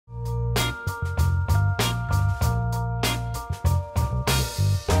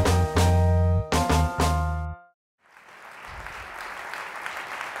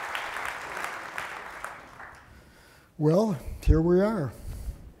Well, here we are.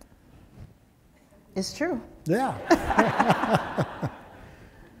 It's true. Yeah.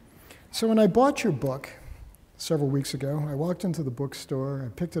 So when I bought your book several weeks ago, I walked into the bookstore, I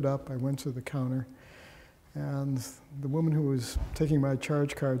picked it up, I went to the counter, and the woman who was taking my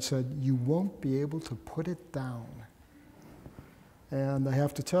charge card said, "You won't be able to put it down." And I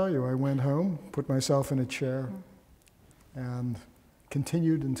have to tell you, I went home, put myself in a chair, and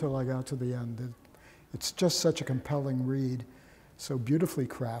continued until I got to the end. It's just such a compelling read, so beautifully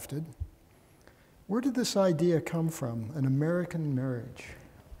crafted. Where did this idea come from, an American marriage?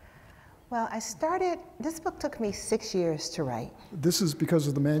 Well, this book took me 6 years to write. This is because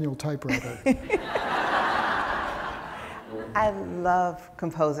of the manual typewriter. I love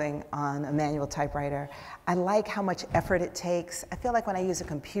composing on a manual typewriter. I like how much effort it takes. I feel like when I use a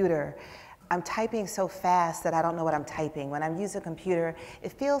computer, I'm typing so fast that I don't know what I'm typing. When I'm using a computer,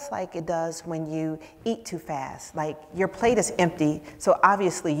 it feels like it does when you eat too fast. Like your plate is empty, so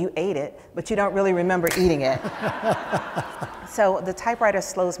obviously you ate it, but you don't really remember eating it. So the typewriter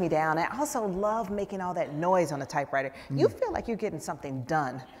slows me down. I also love making all that noise on the typewriter. You feel like you're getting something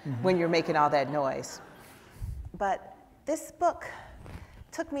done when you're making all that noise. But this book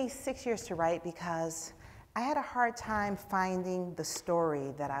took me 6 years to write because I had a hard time finding the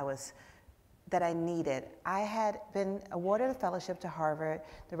story that I needed. I had been awarded a fellowship to Harvard,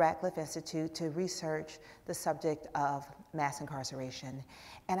 the Radcliffe Institute, to research the subject of mass incarceration.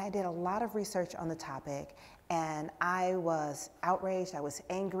 And I did a lot of research on the topic, and I was outraged, I was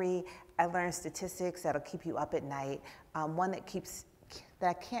angry. I learned statistics that'll keep you up at night. One that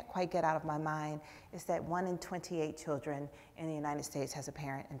I can't quite get out of my mind is that 1 in 28 children in the United States has a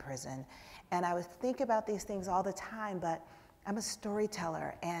parent in prison. And I would think about these things all the time, but I'm a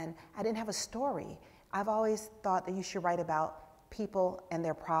storyteller, and I didn't have a story. I've always thought that you should write about people and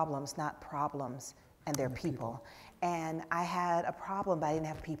their problems, not problems and their people. And I had a problem, but I didn't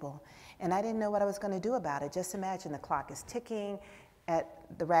have people. And I didn't know what I was going to do about it. Just imagine the clock is ticking.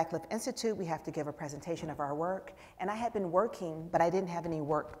 At the Radcliffe Institute, we have to give a presentation of our work. And I had been working, but I didn't have any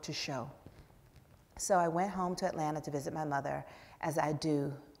work to show. So I went home to Atlanta to visit my mother, as I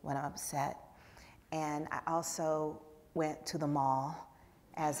do when I'm upset. And I also went to the mall,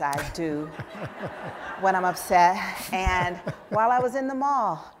 as I do when I'm upset. And while I was in the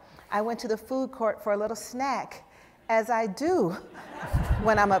mall, I went to the food court for a little snack, as I do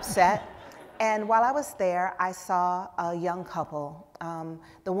when I'm upset. And while I was there, I saw a young couple.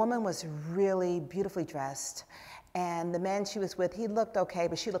 The woman was really beautifully dressed, and the man she was with, he looked okay,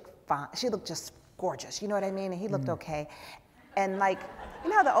 but she looked fine. She looked just gorgeous, you know what I mean? And he looked okay. And like, you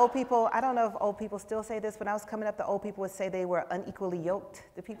know how the old people, I don't know if old people still say this, when I was coming up, the old people would say they were unequally yoked.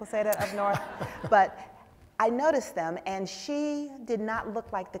 Do people say that up north? But I noticed them, and she did not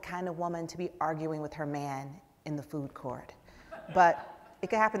look like the kind of woman to be arguing with her man in the food court. But it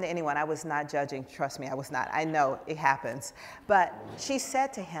could happen to anyone. I was not judging, trust me, I was not. I know it happens. But she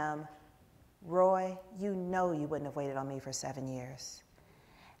said to him, "Roy, you know you wouldn't have waited on me for 7 years."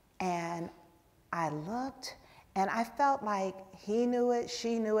 And I looked, and I felt like he knew it,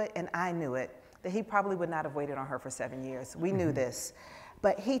 she knew it, and I knew it, that he probably would not have waited on her for 7 years. We knew this.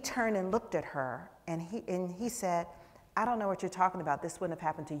 But he turned and looked at her, and he said, "I don't know what you're talking about. This wouldn't have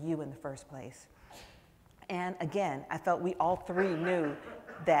happened to you in the first place." And again, I felt we all three knew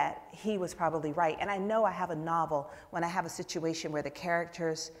that he was probably right. And I know I have a novel when I have a situation where the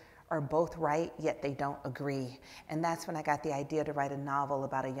characters are both right, yet they don't agree. And that's when I got the idea to write a novel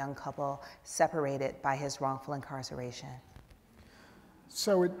about a young couple separated by his wrongful incarceration.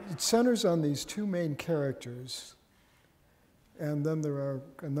 So it centers on these two main characters, and then there are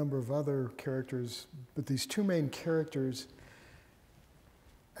a number of other characters, but these two main characters,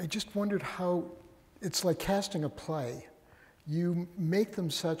 I just wondered how, it's like casting a play. You make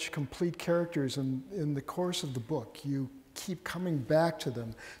them such complete characters, and in the course of the book, you keep coming back to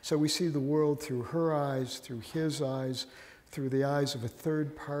them. So we see the world through her eyes, through his eyes, through the eyes of a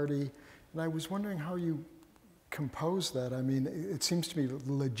third party. And I was wondering how you compose that. I mean, it seems to me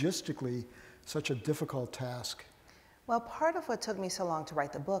logistically such a difficult task. Well, part of what took me so long to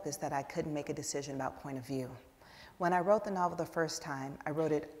write the book is that I couldn't make a decision about point of view. When I wrote the novel the first time, I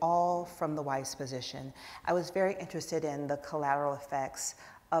wrote it all from the wife's position. I was very interested in the collateral effects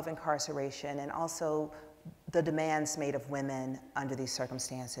of incarceration and also the demands made of women under these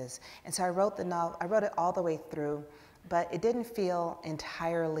circumstances. And so I wrote the novel, I wrote it all the way through, but it didn't feel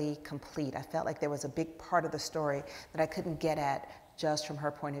entirely complete. I felt like there was a big part of the story that I couldn't get at just from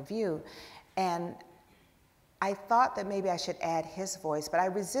her point of view. And I thought that maybe I should add his voice, but I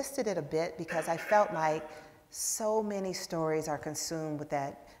resisted it a bit because I felt like so many stories are consumed with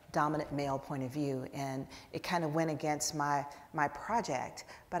that dominant male point of view, and it kind of went against my project.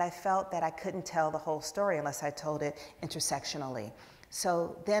 But I felt that I couldn't tell the whole story unless I told it intersectionally.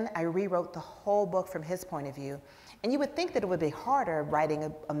 So then I rewrote the whole book from his point of view. And you would think that it would be harder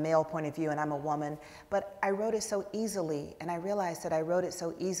writing a male point of view, and I'm a woman, but I wrote it so easily, and I realized that I wrote it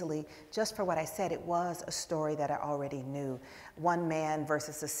so easily just for what I said. It was a story that I already knew. One man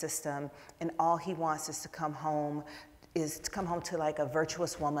versus the system, and all he wants is to come home to like a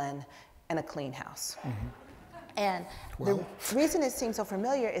virtuous woman and a clean house. Mm-hmm. And the reason it seems so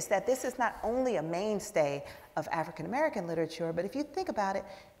familiar is that this is not only a mainstay of African American literature, but if you think about it,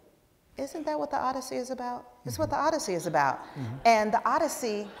 isn't that what the Odyssey is about? It's what the Odyssey is about. Mm-hmm. And the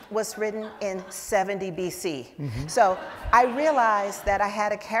Odyssey was written in 70 BC. Mm-hmm. So I realized that I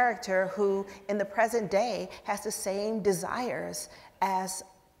had a character who, in the present day, has the same desires as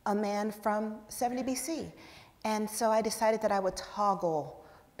a man from 70 BC. And so I decided that I would toggle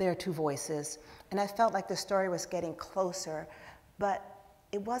their two voices. And I felt like the story was getting closer, but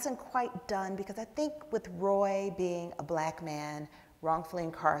it wasn't quite done because I think with Roy being a black man, wrongfully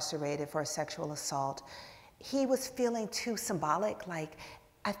incarcerated for a sexual assault, he was feeling too symbolic. Like,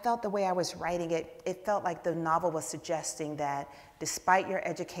 I felt the way I was writing it, it felt like the novel was suggesting that despite your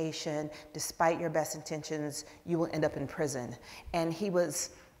education, despite your best intentions, you will end up in prison. And he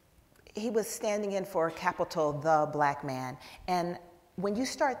was standing in for capital, the black man. And when you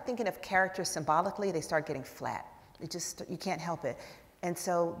start thinking of characters symbolically, they start getting flat. You can't help it. And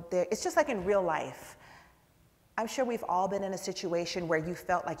so it's just like in real life. I'm sure we've all been in a situation where you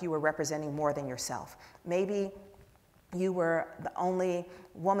felt like you were representing more than yourself. Maybe you were the only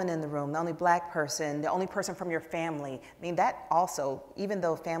woman in the room, the only black person, the only person from your family. I mean, that also, even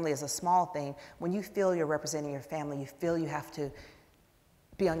though family is a small thing, when you feel you're representing your family, you feel you have to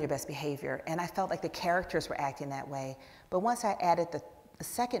be on your best behavior. And I felt like the characters were acting that way. But once I added the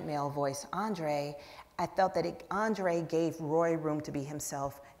second male voice, Andre, I felt that Andre gave Roy room to be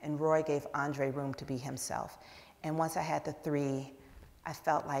himself, and Roy gave Andre room to be himself. And once I had the three, I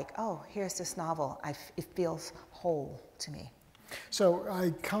felt like, oh, here's this novel. It feels whole to me. So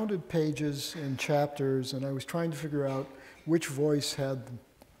I counted pages and chapters, and I was trying to figure out which voice had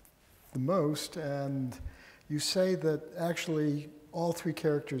the most, and you say that actually all three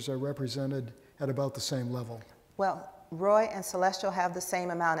characters are represented at about the same level. Well, Roy and Celestial have the same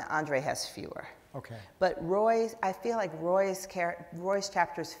amount, and Andre has fewer. Okay. But I feel like Roy's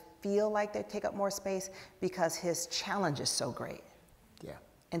chapters feel like they take up more space because his challenge is so great. Yeah.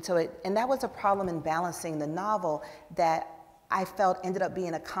 And so and that was a problem in balancing the novel that I felt ended up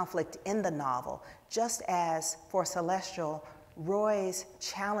being a conflict in the novel. Just as for Celestial, Roy's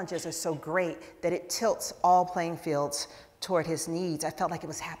challenges are so great that it tilts all playing fields toward his needs. I felt like it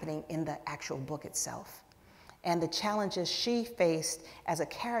was happening in the actual book itself. And the challenges she faced as a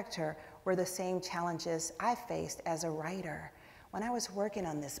character were the same challenges I faced as a writer. When I was working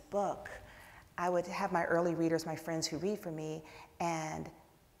on this book, I would have my early readers, my friends who read for me, and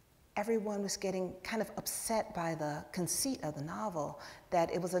everyone was getting kind of upset by the conceit of the novel,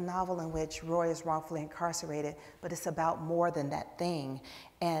 that it was a novel in which Roy is wrongfully incarcerated, but it's about more than that thing.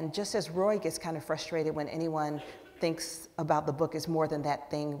 And just as Roy gets kind of frustrated when anyone thinks about the book as more than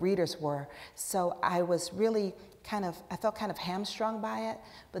that thing, readers were. So I was really I felt kind of hamstrung by it,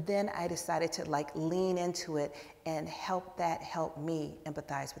 but then I decided to like lean into it and help me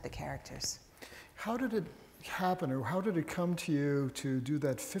empathize with the characters. How did it happen, or how did it come to you to do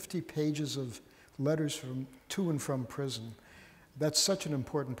that 50 pages of letters to and from prison? That's such an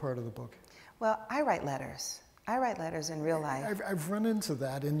important part of the book. Well, I write letters. I write letters in real life. I've run into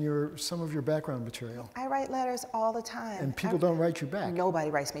that in some of your background material. I write letters all the time. And people don't write you back.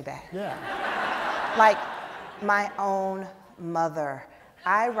 Nobody writes me back. Yeah. Like my own mother.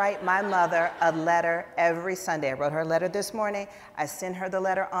 I write my mother a letter every Sunday. I wrote her a letter this morning. I send her the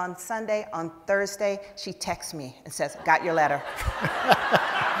letter on Sunday. On Thursday, she texts me and says, "Got your letter."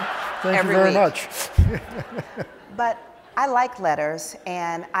 Thank you very much. But I like letters,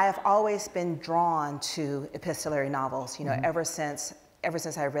 and I have always been drawn to epistolary novels. You know, ever since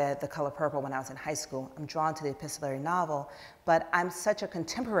I read The Color Purple when I was in high school, I'm drawn to the epistolary novel. But I'm such a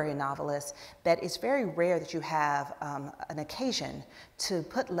contemporary novelist that it's very rare that you have an occasion to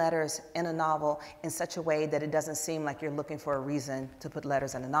put letters in a novel in such a way that it doesn't seem like you're looking for a reason to put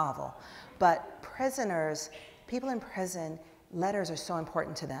letters in a novel. But people in prison, letters are so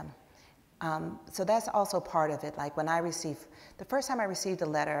important to them. So that's also part of it. Like the first time I received a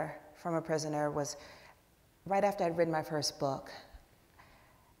letter from a prisoner was right after I'd written my first book.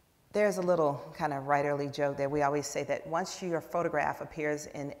 there's a little kind of writerly joke that we always say that once your photograph appears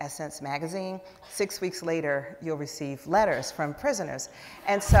in Essence magazine, 6 weeks later, you'll receive letters from prisoners.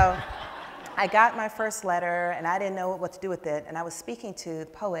 And so I got my first letter, and I didn't know what to do with it. And I was speaking to the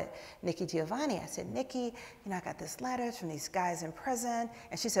poet, Nikki Giovanni. I said, Nikki, I got this letters from these guys in prison.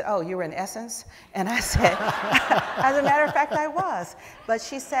 And she said, oh, you were in Essence? And I said, as a matter of fact, I was. But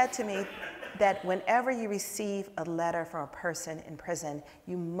she said to me that whenever you receive a letter from a person in prison,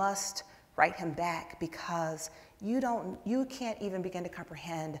 you must write him back, because you can't even begin to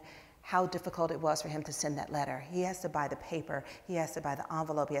comprehend how difficult it was for him to send that letter. He has to buy the paper, he has to buy the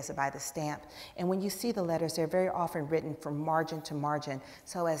envelope, he has to buy the stamp. And when you see the letters, they're very often written from margin to margin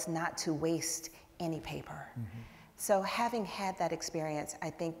so as not to waste any paper. So having had that experience,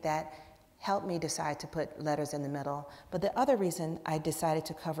 I think that helped me decide to put letters in the middle. But the other reason I decided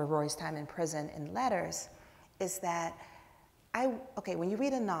to cover Roy's time in prison in letters is that when you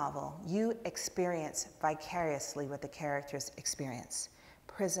read a novel, you experience vicariously what the characters experience.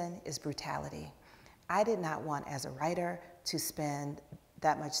 Prison is brutality. I did not want, as a writer, to spend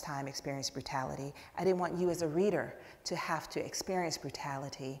that much time experiencing brutality. I didn't want you as a reader to have to experience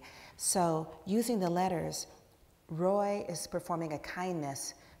brutality. So using the letters, Roy is performing a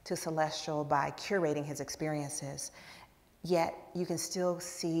kindness to Celestial by curating his experiences, yet you can still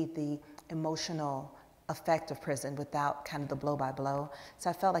see the emotional effect of prison without kind of the blow by blow. So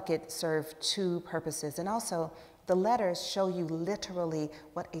I felt like it served two purposes. And also, the letters show you literally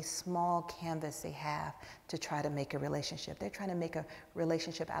what a small canvas they have to try to make a relationship. They're trying to make a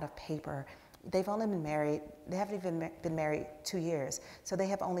relationship out of paper. They've only been married, they haven't even been married 2 years, so they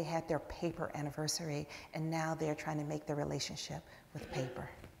have only had their paper anniversary, and now they're trying to make their relationship with paper.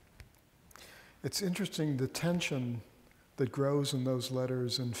 It's interesting, the tension that grows in those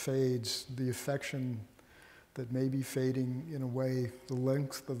letters and fades, the affection that may be fading in a way, the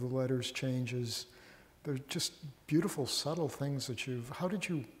length of the letters changes. They're just beautiful, subtle things that how did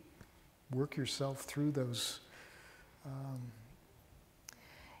you work yourself through those?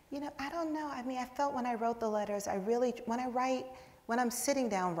 I don't know. I mean, I felt when I wrote the letters, when I'm sitting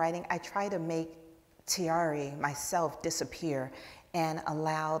down writing, I try to make Tayari, myself, disappear and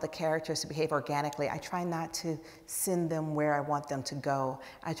allow the characters to behave organically. I try not to send them where I want them to go.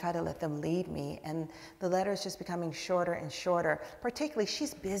 I try to let them lead me. And the letter is just becoming shorter and shorter. Particularly,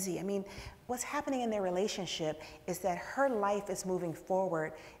 she's busy. I mean, what's happening in their relationship is that her life is moving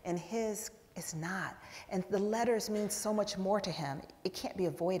forward and his is not. And the letters mean so much more to him. It can't be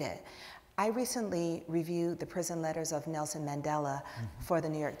avoided. I recently reviewed the prison letters of Nelson Mandela for the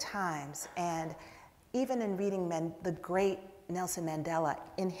New York Times. And even in reading the great Nelson Mandela,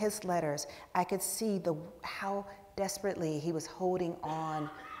 in his letters, I could see how desperately he was holding on,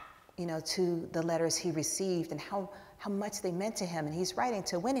 to the letters he received and how much they meant to him. And he's writing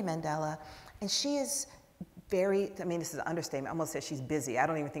to Winnie Mandela, and she is this is an understatement. I almost said she's busy. I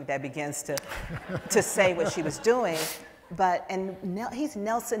don't even think that begins to say what she was doing. He's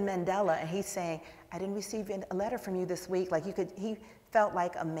Nelson Mandela, and he's saying, I didn't receive a letter from you this week. He felt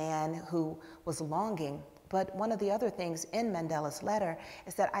like a man who was longing. But one of the other things in Mandela's letter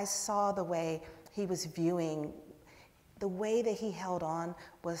is that I saw the way he was viewing, the way that he held on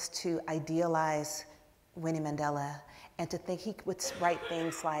was to idealize Winnie Mandela and to think he would write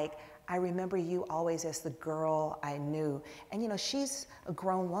things like, I remember you always as the girl I knew. And she's a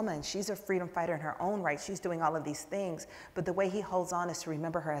grown woman. She's a freedom fighter in her own right. She's doing all of these things. But the way he holds on is to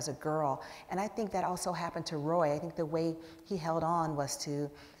remember her as a girl. And I think that also happened to Roy. I think the way he held on was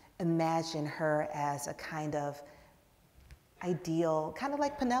to imagine her as a kind of ideal, kind of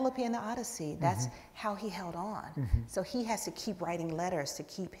like Penelope in the Odyssey. That's how he held on. So he has to keep writing letters to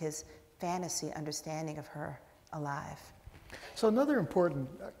keep his fantasy understanding of her alive. So another important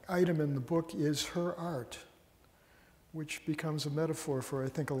item in the book is her art, which becomes a metaphor for, I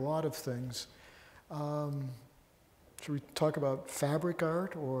think, a lot of things. Should we talk about fabric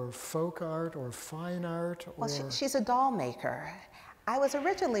art or folk art or fine art? Or... Well, she's a doll maker. I was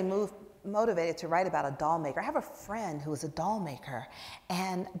originally motivated to write about a doll maker. I have a friend who is a doll maker,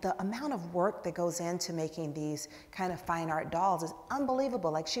 and the amount of work that goes into making these kind of fine art dolls is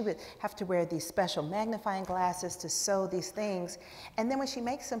unbelievable. Like, she would have to wear these special magnifying glasses to sew these things, and then when she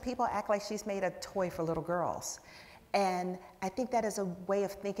makes them, people act like she's made a toy for little girls. And I think that is a way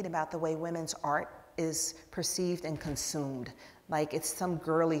of thinking about the way women's art is perceived and consumed. Like, it's some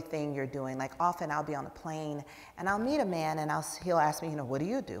girly thing you're doing. Like, often I'll be on a plane and I'll meet a man and he'll ask me, what do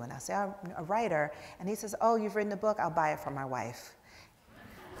you do? And I'll say, I'm a writer. And he says, oh, you've written a book? I'll buy it for my wife.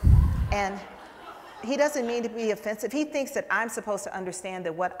 And he doesn't mean to be offensive. He thinks that I'm supposed to understand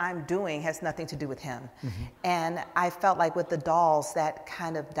that what I'm doing has nothing to do with him. Mm-hmm. And I felt like with the dolls, that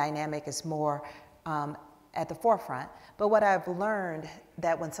kind of dynamic is more at the forefront. But what I've learned,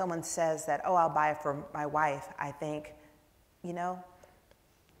 that when someone says that, oh, I'll buy it for my wife, I think, you know,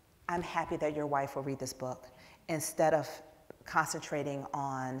 I'm happy that your wife will read this book, instead of concentrating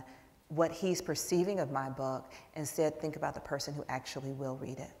on what he's perceiving of my book. Instead, think about the person who actually will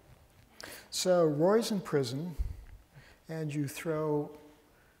read it. So Roy's in prison, and you throw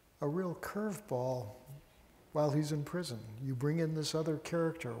a real curveball while he's in prison. You bring in this other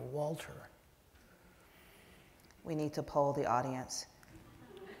character, Walter. We need to poll the audience.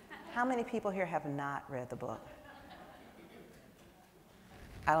 How many people here have not read the book?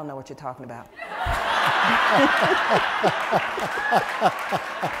 I don't know what you're talking about.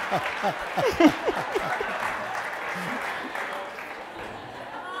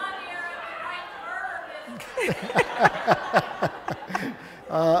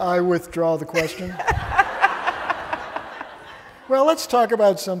 I withdraw the question. Well, let's talk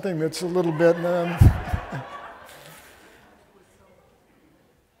about something that's a little bit...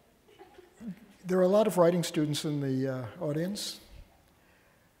 There are a lot of writing students in the audience.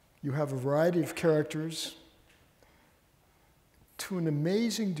 You have a variety of characters. To an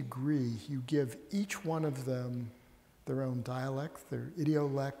amazing degree, you give each one of them their own dialect, their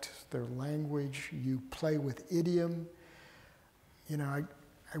idiolect, their language. You play with idiom. You know,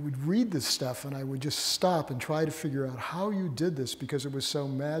 I would read this stuff and I would just stop and try to figure out how you did this, because it was so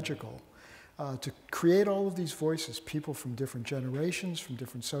magical. To create all of these voices, people from different generations, from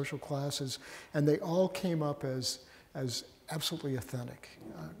different social classes, and they all came up as absolutely authentic.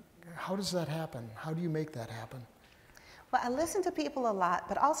 How does that happen? How do you make that happen? Well, I listen to people a lot,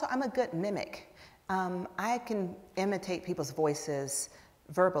 but also I'm a good mimic. I can imitate people's voices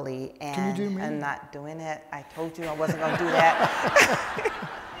verbally, and can you do me? I'm not doing it. I told you I wasn't going to do that.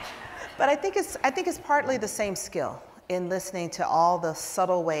 But I think it's partly the same skill in listening to all the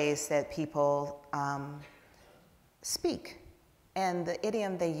subtle ways that people speak and the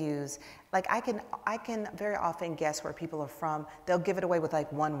idiom they use. Like I can very often guess where people are from. They'll give it away with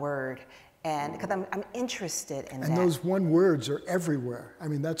like one word, and because I'm interested in that. And those one words are everywhere. I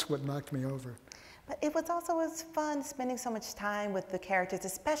mean, that's what knocked me over. But it was fun spending so much time with the characters,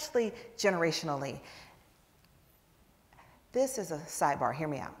 especially generationally. This is a sidebar, hear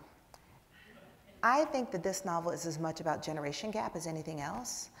me out. I think that this novel is as much about generation gap as anything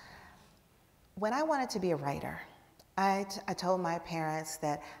else. When I wanted to be a writer, I told my parents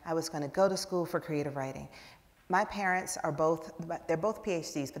that I was going to go to school for creative writing. My parents are they're both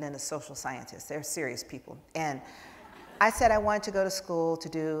PhDs, but in the social sciences. They're serious people. And I said I wanted to go to school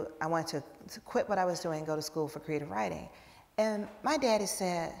I wanted to quit what I was doing and go to school for creative writing. And my daddy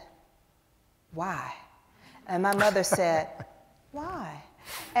said, why? And my mother said, why?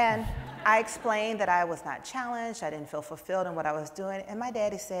 And I explained that I was not challenged, I didn't feel fulfilled in what I was doing, and my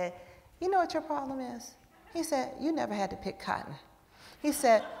daddy said, you know what your problem is? He said, you never had to pick cotton. He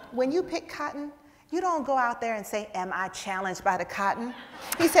said, when you pick cotton, you don't go out there and say, am I challenged by the cotton?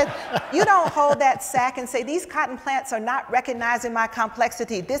 He said, you don't hold that sack and say, these cotton plants are not recognizing my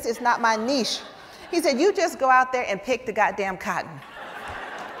complexity, this is not my niche. He said, you just go out there and pick the goddamn cotton.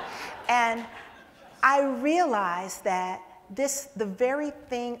 And I realized that the very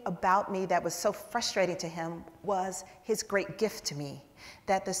thing about me that was so frustrating to him was his great gift to me,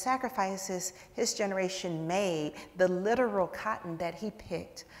 that the sacrifices his generation made, the literal cotton that he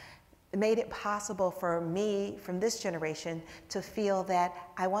picked, made it possible for me from this generation to feel that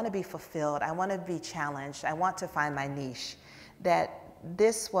I want to be fulfilled, I want to be challenged, I want to find my niche, that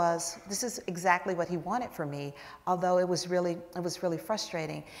this is exactly what he wanted for me, although it was really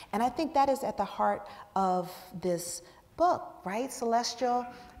frustrating. And I think that is at the heart of this book, right? Celestial,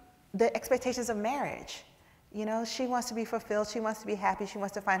 the expectations of marriage. You know, she wants to be fulfilled, she wants to be happy, she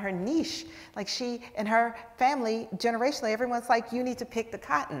wants to find her niche. Like she and her family, generationally, everyone's like, you need to pick the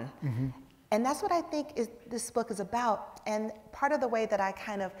cotton. Mm-hmm. And that's what I think this book is about. And part of the way that I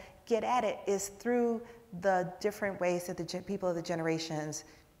kind of get at it is through the different ways that the people of the generations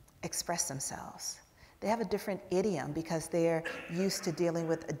express themselves. They have a different idiom because they're used to dealing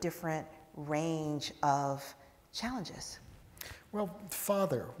with a different range of challenges. Well,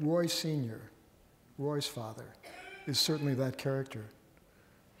 father, Roy Sr., Roy's father, is certainly that character.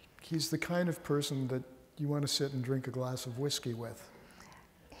 He's the kind of person that you want to sit and drink a glass of whiskey with.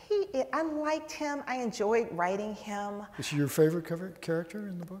 I liked him. I enjoyed writing him. Is he your favorite character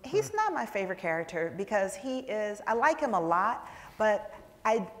in the book? He's not my favorite character because I like him a lot, but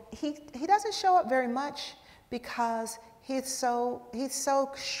he doesn't show up very much because he's so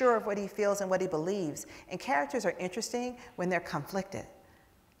sure of what he feels and what he believes. And characters are interesting when they're conflicted.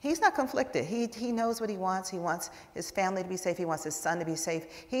 He's not conflicted. He knows what he wants. He wants his family to be safe. He wants his son to be safe.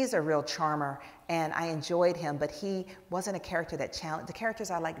 He's a real charmer, and I enjoyed him, but he wasn't a character that challenged. The characters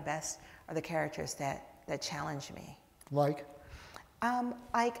I like best are the characters that challenge me. Like?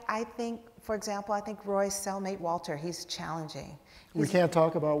 I think, for example, I think Roy's cellmate Walter, he's challenging. We can't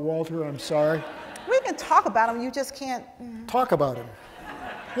talk about Walter, I'm sorry. We can talk about him, you just can't. Talk about him.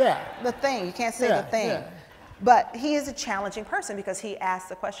 Yeah. The thing, you can't say the thing. Yeah. But he is a challenging person because he asks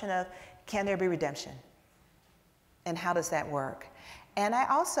the question of, can there be redemption? And how does that work? And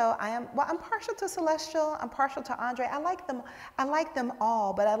I'm partial to Celestial, I'm partial to Andre. I like them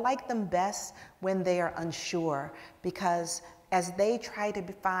all, but I like them best when they are unsure, because as they try to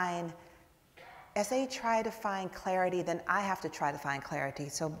find clarity, then I have to try to find clarity.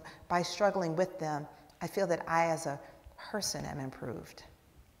 So by struggling with them, I feel that I as a person am improved.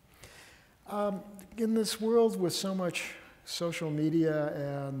 In this world with so much social media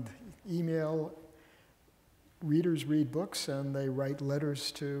and email, readers read books and they write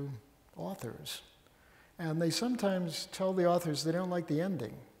letters to authors. And they sometimes tell the authors they don't like the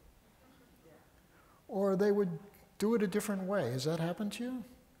ending. Or they would do it a different way. Has that happened to you?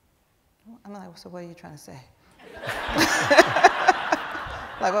 I'm like, so what are you trying to say?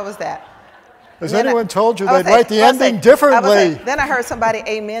 Like, what was that? Has anyone told you they'd write the ending differently? Then I heard somebody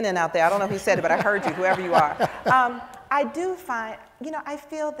amen out there. I don't know who said it, but I heard you, whoever you are. I do find, I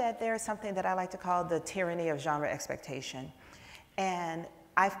feel that there's something that I like to call the tyranny of genre expectation. And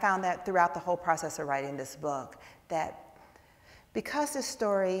I found that throughout the whole process of writing this book, that because this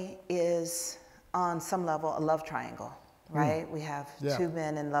story is on some level a love triangle, right? We have two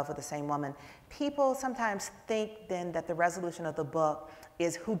men in love with the same woman. People sometimes think then that the resolution of the book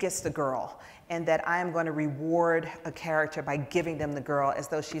is who gets the girl, and that I am going to reward a character by giving them the girl as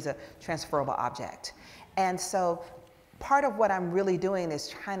though she's a transferable object. And so part of what I'm really doing is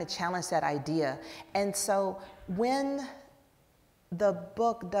trying to challenge that idea. And so when the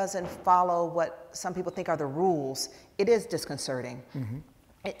book doesn't follow what some people think are the rules, it is disconcerting.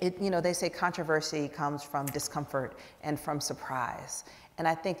 They say controversy comes from discomfort and from surprise. And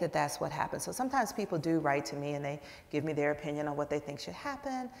I think that that's what happens. So sometimes people do write to me and they give me their opinion on what they think should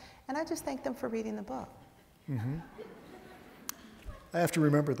happen. And I just thank them for reading the book. I have to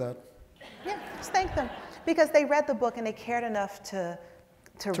remember that. Yeah, just thank them. Because they read the book and they cared enough to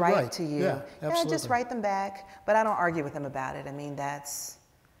write to you. Yeah, absolutely. And I just write them back, but I don't argue with them about it. I mean,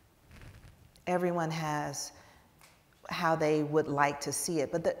 everyone has how they would like to see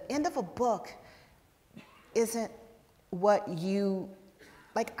it. But the end of a book isn't what you,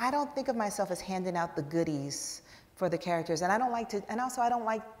 I don't think of myself as handing out the goodies for the characters. And I don't like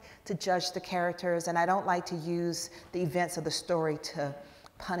to judge the characters, and I don't like to use the events of the story to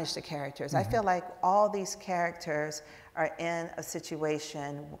punish the characters. I feel like all these characters are in a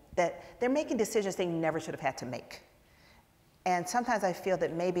situation that they're making decisions they never should have had to make. And sometimes I feel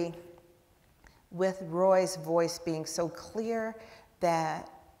that maybe with Roy's voice being so clear that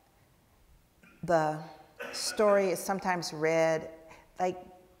the story is sometimes read,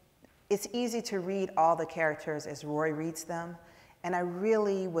 it's easy to read all the characters as Roy reads them. And I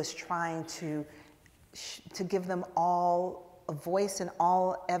really was trying to give them all a voice and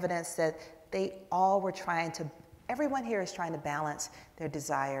all evidence that they all were everyone here is trying to balance their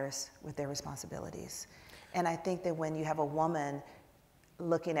desires with their responsibilities. And I think that when you have a woman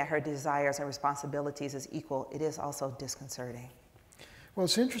looking at her desires and responsibilities as equal, it is also disconcerting. Well,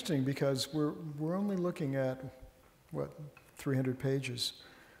 it's interesting because we're only looking at, 300 pages.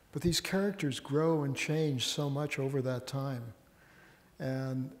 But these characters grow and change so much over that time.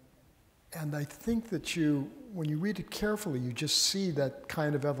 And I think that when you read it carefully, you just see that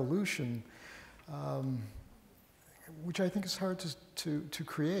kind of evolution, which I think is hard to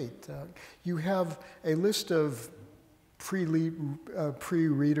create. You have a list of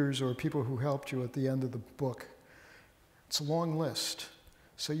pre-readers or people who helped you at the end of the book. It's a long list.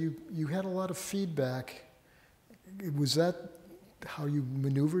 So you had a lot of feedback. Was that how you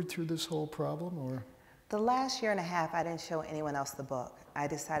maneuvered through this whole problem, or? The last year and a half, I didn't show anyone else the book. I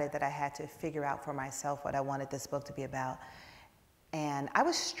decided that I had to figure out for myself what I wanted this book to be about. And I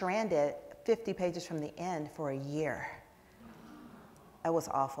was stranded 50 pages from the end for a year. It was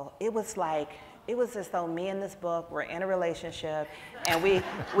awful. It was as though me and this book were in a relationship and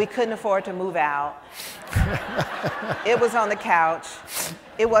we couldn't afford to move out. It was on the couch.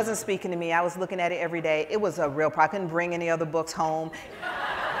 It wasn't speaking to me. I was looking at it every day. It was a real problem. I couldn't bring any other books home.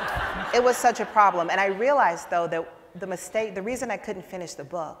 It was such a problem. And I realized, though, that the reason I couldn't finish the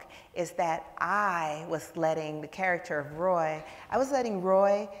book is that I was letting the character of Roy, I was letting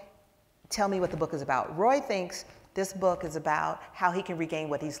Roy tell me what the book is about. Roy thinks this book is about how he can regain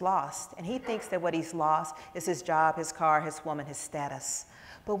what he's lost. And he thinks that what he's lost is his job, his car, his woman, his status.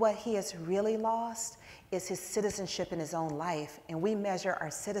 But what he has really lost is his citizenship in his own life. And we measure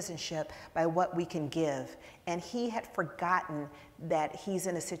our citizenship by what we can give. And he had forgotten that he's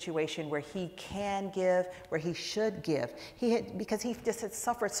in a situation where he can give, where he should give. Because he just had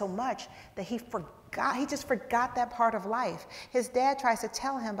suffered so much that he just forgot that part of life. His dad tries to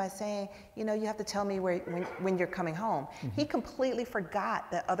tell him by saying, you know, you have to tell me when you're coming home. Mm-hmm. He completely forgot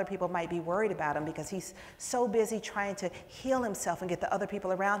that other people might be worried about him because he's so busy trying to heal himself and get the other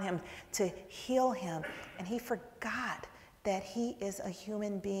people around him to heal him. And he forgot that he is a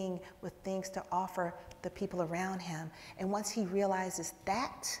human being with things to offer the people around him. And once he realizes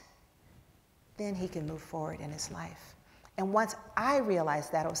that, then he can move forward in his life. And once I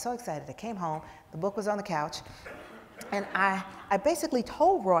realized that, I was so excited. I came home, the book was on the couch, and I basically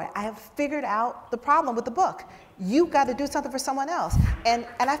told Roy, I have figured out the problem with the book. You've got to do something for someone else. And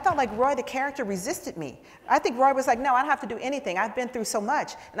I felt like Roy, the character, resisted me. I think Roy was like, no, I don't have to do anything. I've been through so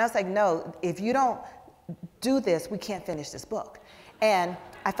much. And I was like, no, if you don't do this, we can't finish this book. And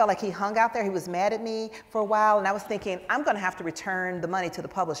I felt like he hung out there. He was mad at me for a while. And I was thinking, I'm going to have to return the money to the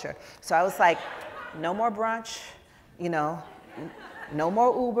publisher. So I was like, no more brunch. You know, no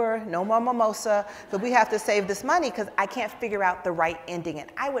more Uber, no more mimosa, but we have to save this money because I can't figure out the right ending.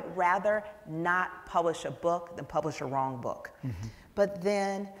 And I would rather not publish a book than publish a wrong book. Mm-hmm. But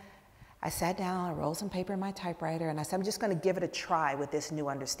then I sat down, I rolled some paper in my typewriter, and I said, I'm just going to give it a try with this new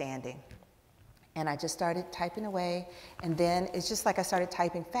understanding. And I just started typing away, and then it's just like I started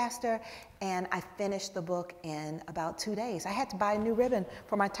typing faster, and I finished the book in about 2 days. I had to buy a new ribbon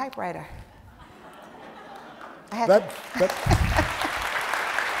for my typewriter. That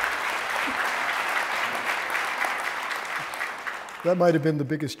might have been the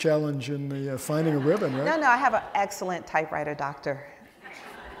biggest challenge in the finding a ribbon, right? No, I have an excellent typewriter doctor.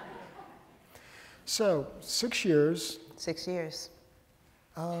 So, 6 years. 6 years.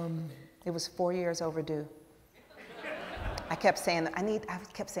 It was 4 years overdue. I kept saying, I need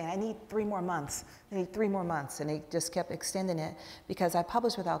 3 more months. I need 3 more months. And they just kept extending it because I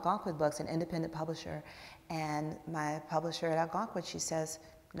published with Algonquin Books, an independent publisher. And my publisher at Algonquin, she says,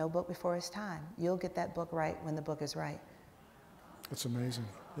 no book before its time. You'll get that book right when the book is right. That's amazing.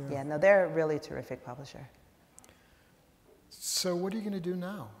 Yeah, no, they're a really terrific publisher. So what are you going to do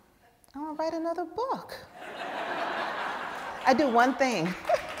now? I want to write another book. I do one thing.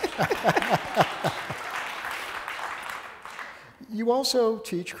 You also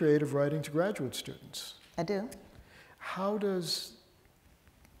teach creative writing to graduate students. I do. How does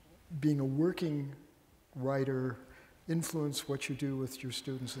being a working writer influence what you do with your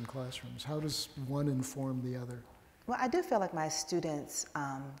students in classrooms? How does one inform the other? Well, I do feel like my students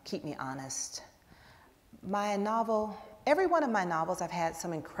keep me honest. My novel, every one of my novels, I've had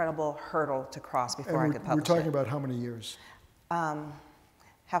some incredible hurdle to cross before I could publish it. We're talking about how many years?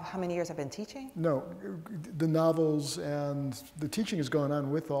 How many years I've been teaching? No, the novels and the teaching has gone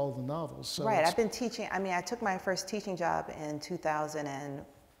on with all the novels. So right, I've been teaching. I mean, I took my first teaching job in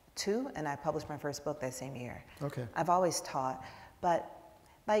 2002, and I published my first book that same year. Okay. I've always taught, but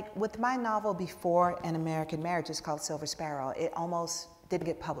like with my novel before An American Marriage, it's called Silver Sparrow, it almost didn't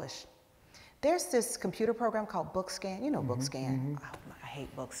get published. There's this computer program called BookScan. You know BookScan. Mm-hmm. Oh, I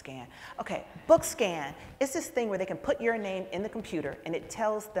hate BookScan. Okay, BookScan is this thing where they can put your name in the computer and it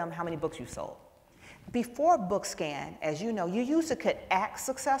tells them how many books you sold. Before BookScan, as you know, you could act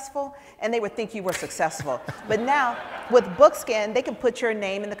successful and they would think you were successful. But now, with BookScan, they can put your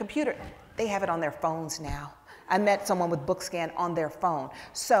name in the computer. They have it on their phones now. I met someone with BookScan on their phone.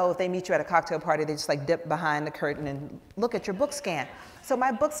 So if they meet you at a cocktail party, they just like dip behind the curtain and look at your BookScan. So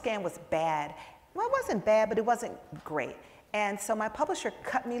my BookScan was bad. Well, it wasn't bad, but it wasn't great. And so my publisher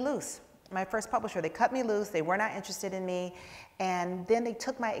cut me loose. My first publisher, they cut me loose. They were not interested in me. And then they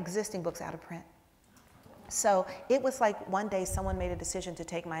took my existing books out of print. So it was like one day someone made a decision to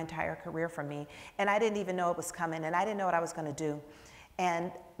take my entire career from me. And I didn't even know it was coming. And I didn't know what I was going to do.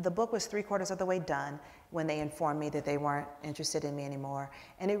 And the book was 3/4 of the way done when they informed me that they weren't interested in me anymore.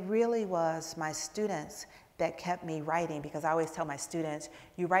 And it really was my students that kept me writing, because I always tell my students,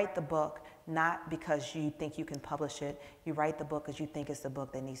 you write the book not because you think you can publish it, you write the book because you think it's the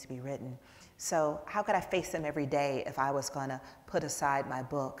book that needs to be written. So how could I face them every day if I was gonna put aside my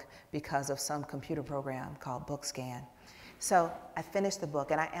book because of some computer program called BookScan? So I finished the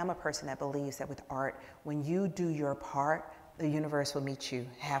book, and I am a person that believes that with art, when you do your part, the universe will meet you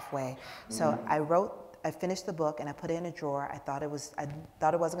halfway. So I wrote I finished the book and I put it in a drawer. I thought it wasn't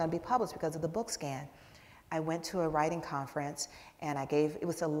going to be published because of the book scan. I went to a writing conference and it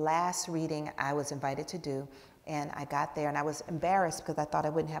was the last reading I was invited to do. And I got there and I was embarrassed because I thought I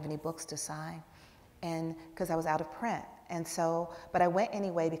wouldn't have any books to sign and because I was out of print. And so, but I went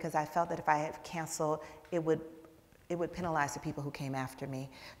anyway because I felt that if I had canceled, it would penalize the people who came after me.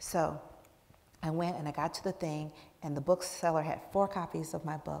 So I went and I got to the thing, and the bookseller had 4 copies of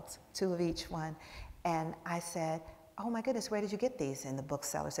my books, 2 of each one. And I said, oh my goodness, where did you get these? In the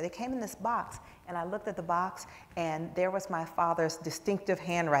bookseller. So they came in this box, and I looked at the box, and there was my father's distinctive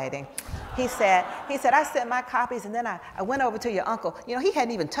handwriting. He said, I sent my copies, and then I went over to your uncle. You know, he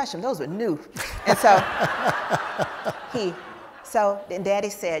hadn't even touched them. Those were new. And so and Daddy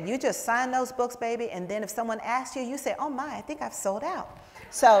said, you just sign those books, baby, and then if someone asks you, you say, oh my, I think I've sold out.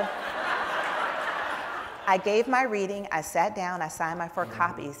 So I gave my reading, I sat down, I signed my 4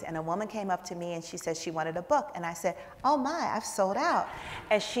 copies, and a woman came up to me and she said she wanted a book. And I said, oh my, I've sold out.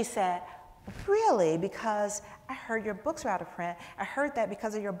 And she said, really? Because I heard your books are out of print. I heard that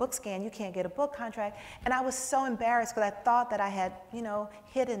because of your book scan, you can't get a book contract. And I was so embarrassed because I thought that I had, you know,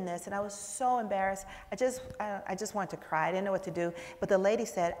 hidden this, and I was so embarrassed. I just wanted to cry. I didn't know what to do. But the lady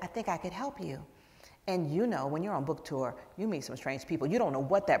said, I think I could help you. And you know, when you're on book tour, you meet some strange people. You don't know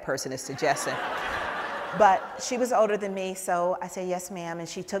what that person is suggesting. But she was older than me, so I said, yes, ma'am. And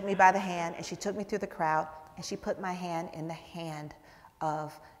she took me by the hand, and she took me through the crowd, and she put my hand in the hand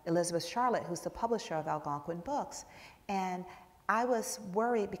of Elizabeth Charlotte, who's the publisher of Algonquin Books. And I was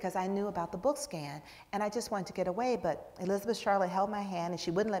worried because I knew about the book scan, and I just wanted to get away. But Elizabeth Charlotte held my hand, and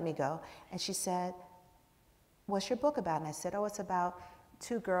she wouldn't let me go. And she said, what's your book about? And I said, oh, it's about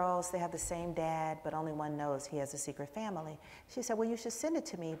 2 girls, they have the same dad, but only one knows he has a secret family. She said, well, you should send it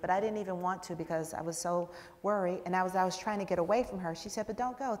to me, but I didn't even want to because I was so worried, and I was trying to get away from her. She said, but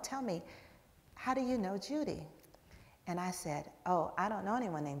don't go, tell me, how do you know Judy? And I said, oh, I don't know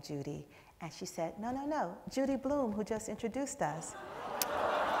anyone named Judy. And she said, no, Judy Bloom, who just introduced us.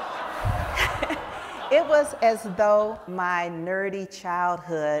 It was as though my nerdy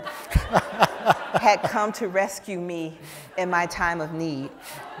childhood had come to rescue me in my time of need.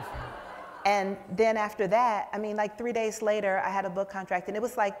 And then after that, I mean, like 3 days later, I had a book contract, and it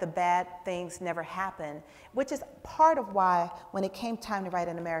was like the bad things never happened, which is part of why, when it came time to write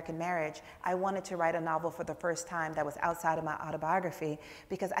An American Marriage, I wanted to write a novel for the first time that was outside of my autobiography,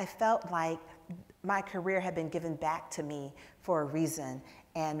 because I felt like my career had been given back to me for a reason.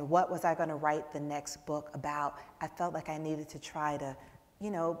 And what was I going to write the next book about? I felt like I needed to try to, you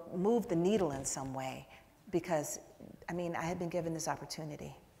know, move the needle in some way, because, I mean, I had been given this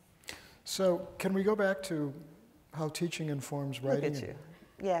opportunity. So can we go back to how teaching informs writing? Look at you.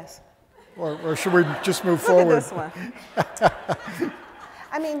 Yes. Or should we just move forward? Look at this one.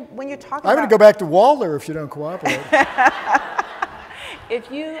 I mean, when you're talking I'm going to go back to Walder if you don't cooperate. If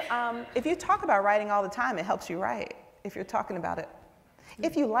you talk about writing all the time, it helps you write, if you're talking about it.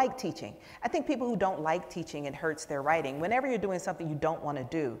 If you like teaching. I think people who don't like teaching, it hurts their writing. Whenever you're doing something you don't want to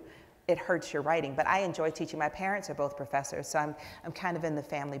do, it hurts your writing. But I enjoy teaching. My parents are both professors, so I'm kind of in the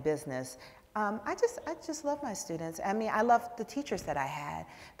family business. I just love my students. I mean, I love the teachers that I had.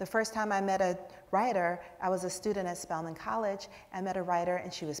 The first time I met a writer, I was a student at Spelman College. I met a writer,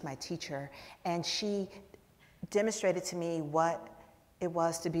 and she was my teacher. And she demonstrated to me what it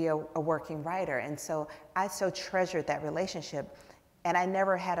was to be a working writer. And so I so treasured that relationship. And I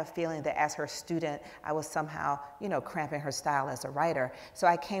never had a feeling that as her student, I was somehow, you know, cramping her style as a writer. So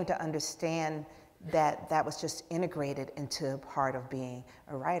I came to understand that that was just integrated into part of being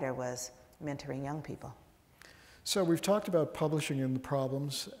a writer, was mentoring young people. So we've talked about publishing and the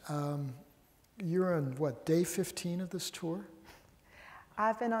problems. You're on, what, day 15 of this tour?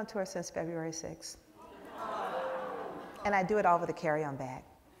 I've been on tour since February 6th. And I do it all with a carry-on bag.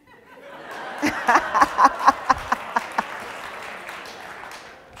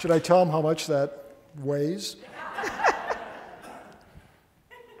 Should I tell them how much that weighs?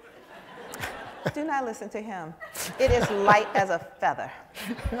 Do not listen to him. It is light as a feather.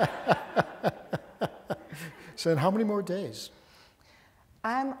 So in how many more days?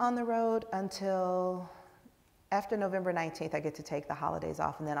 I'm on the road until after November 19th. I get to take the holidays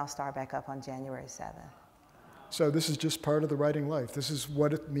off, and then I'll start back up on January 7th. So this is just part of the writing life. This is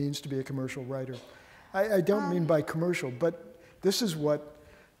what it means to be a commercial writer. I don't mean by commercial, but this is what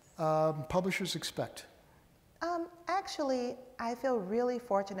publishers expect. Actually, I feel really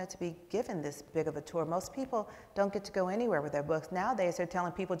fortunate to be given this big of a tour. Most people don't get to go anywhere with their books. Nowadays, they're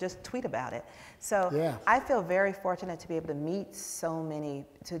telling people just tweet about it. So yeah. I feel very fortunate to be able to meet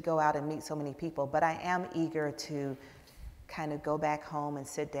to go out and meet so many people, but I am eager to kind of go back home and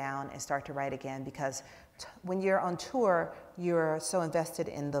sit down and start to write again, because when you're on tour, you're so invested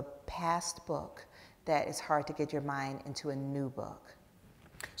in the past book that it's hard to get your mind into a new book.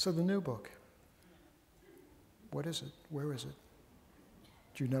 So the new book, what is it? Where is it?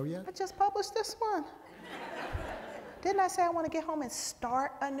 Do you know yet? I just published this one. Didn't I say I want to get home and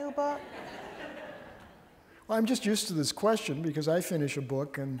start a new book? Well, I'm just used to this question because I finish a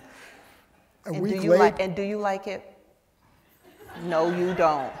book and a And week do you later. and do you like it? No, you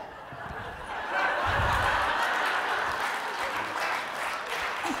don't.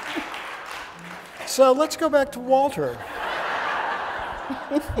 So let's go back to Walter.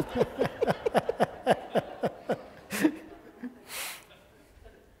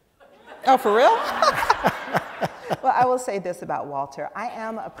 Oh, for real? Well, I will say this about Walter. I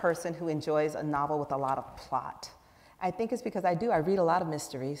am a person who enjoys a novel with a lot of plot. I think it's because I read a lot of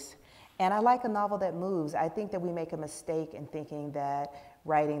mysteries, and I like a novel that moves. I think that we make a mistake in thinking that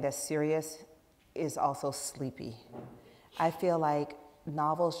writing that's serious is also sleepy. I feel like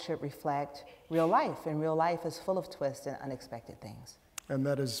novels should reflect real life, and real life is full of twists and unexpected things. And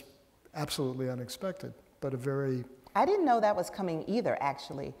that is absolutely unexpected, but a very... I didn't know that was coming either,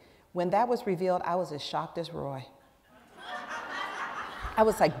 actually. When that was revealed, I was as shocked as Roy. I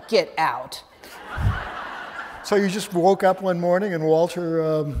was like, get out. So you just woke up one morning and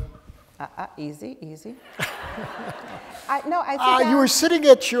Walter... Easy, easy. I you were sitting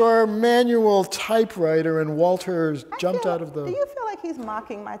at your manual typewriter and Walter jumped out of the... Do you feel like he's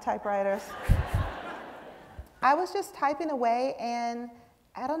mocking my typewriters? I was just typing away and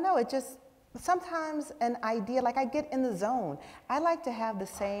I don't know, it just, sometimes an idea, like I get in the zone. I like to have the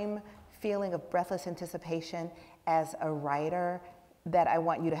same feeling of breathless anticipation as a writer that I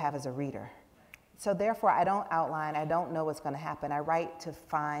want you to have as a reader. So therefore, I don't outline, I don't know what's going to happen. I write to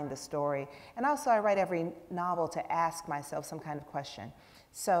find the story. And also, I write every novel to ask myself some kind of question.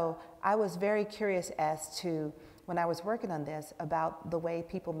 So I was very curious as to, when I was working on this, about the way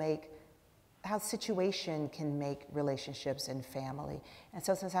people make, how situation can make relationships and family. And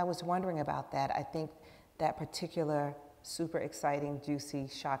so since I was wondering about that, I think that particular super exciting, juicy,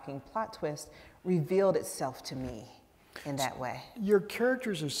 shocking plot twist revealed itself to me in that way. Your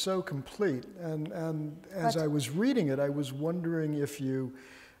characters are so complete, and as I was reading it, I was wondering if you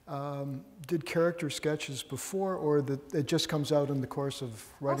did character sketches before, or that it just comes out in the course of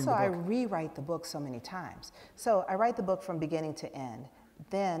writing the book? Also, I rewrite the book so many times. So I write the book from beginning to end.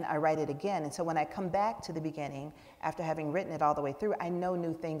 Then I write it again, and so when I come back to the beginning, after having written it all the way through, I know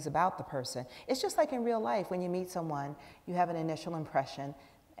new things about the person. It's just like in real life, when you meet someone, you have an initial impression,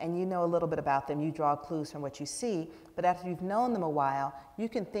 and you know a little bit about them, you draw clues from what you see, but after you've known them a while, you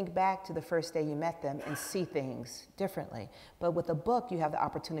can think back to the first day you met them and see things differently. But with a book, you have the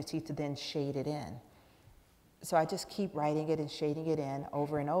opportunity to then shade it in. So I just keep writing it and shading it in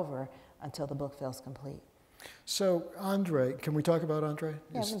over and over until the book feels complete. So Andre, can we talk about Andre?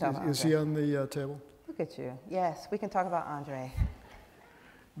 Yeah, we can talk about Is he on the table? Look at you. Yes, we can talk about Andre.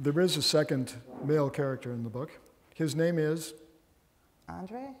 There is a second male character in the book. His name is?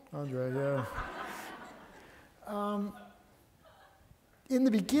 Andre? Andre, yeah. In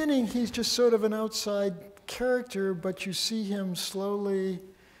the beginning, he's just sort of an outside character, but you see him slowly,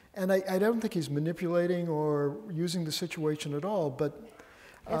 and I don't think he's manipulating or using the situation at all, but...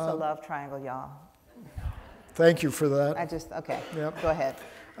 It's a love triangle, y'all. Thank you for that. Okay, Yep. Go ahead.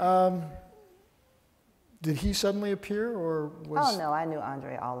 Did he suddenly appear, or was... Oh no, I knew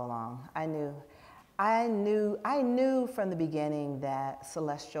Andre all along. I knew from the beginning that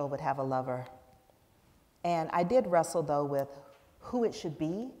Celestial would have a lover. And I did wrestle, though, with who it should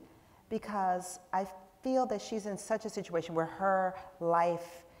be, because I feel that she's in such a situation where her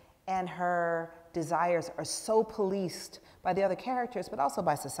life and her desires are so policed by the other characters, but also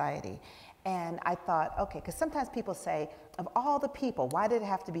by society. And I thought, okay, because sometimes people say, of all the people, why did it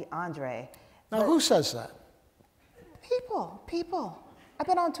have to be Andre? Now, who says that? People. I've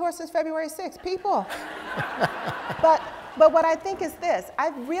been on tour since February 6th, people. But what I think is this, I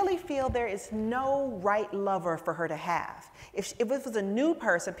really feel there is no right lover for her to have. If it was a new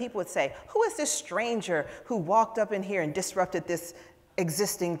person, people would say, who is this stranger who walked up in here and disrupted this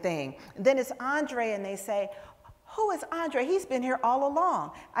existing thing? And then it's Andre, and they say, who is Andre? He's been here all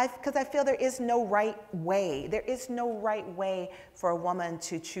along. Because I feel there is no right way. There is no right way for a woman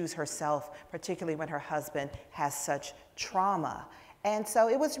to choose herself, particularly when her husband has such trauma. And so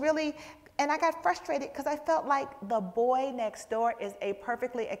it was really, and I got frustrated because I felt like the boy next door is a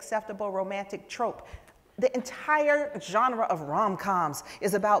perfectly acceptable romantic trope. The entire genre of rom-coms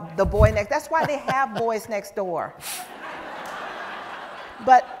is about the boy next. That's why they have boys next door.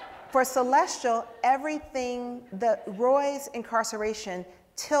 But For Celestial, everything, Roy's incarceration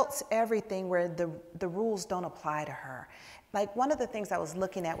tilts everything where the rules don't apply to her. Like, one of the things I was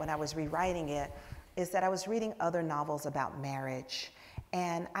looking at when I was rewriting it is that I was reading other novels about marriage.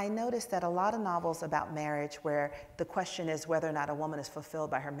 And I noticed that a lot of novels about marriage where the question is whether or not a woman is fulfilled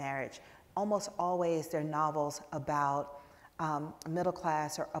by her marriage, almost always they're novels about middle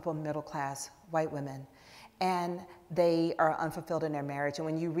class or upper middle class white women. And they are unfulfilled in their marriage. And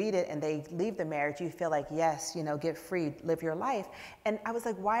when you read it and they leave the marriage, you feel like, yes, you know, get free, live your life. And I was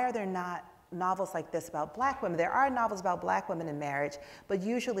like, why are there not novels like this about black women? There are novels about black women in marriage, but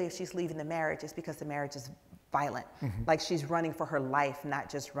usually if she's leaving the marriage, it's because the marriage is violent. Like, she's running for her life,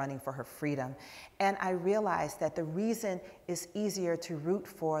 not just running for her freedom. And I realized that the reason it's easier to root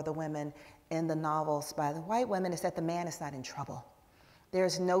for the women in the novels by the white women is that the man is not in trouble.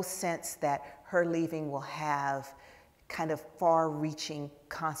 There's no sense that her leaving will have kind of far-reaching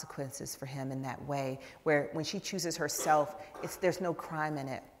consequences for him in that way, where when she chooses herself, there's no crime in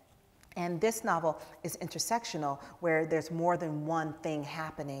it. And this novel is intersectional, where there's more than one thing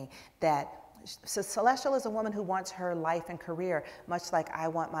happening. So Celestial is a woman who wants her life and career, much like I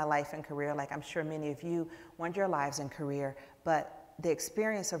want my life and career, like I'm sure many of you want your lives and career, but the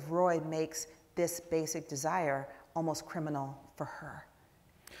experience of Roy makes this basic desire almost criminal for her.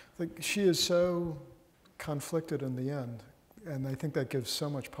 Like, she is so conflicted in the end, and I think that gives so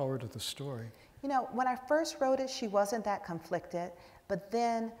much power to the story. You know, when I first wrote it, she wasn't that conflicted, but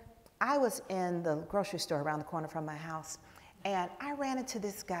then I was in the grocery store around the corner from my house, and I ran into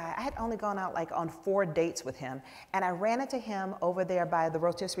this guy. I had only gone out like on 4 dates with him, and I ran into him over there by the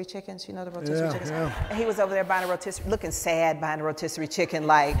rotisserie chickens. You know the rotisserie chickens? Yeah. And he was over there buying a rotisserie, looking sad buying a rotisserie chicken,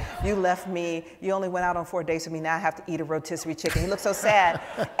 like, you left me, you only went out on 4 dates with me, now I have to eat a rotisserie chicken. He looked so sad.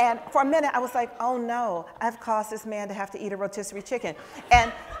 And for a minute, I was like, oh no, I've caused this man to have to eat a rotisserie chicken.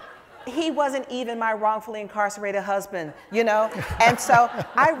 And he wasn't even my wrongfully incarcerated husband, you know? And so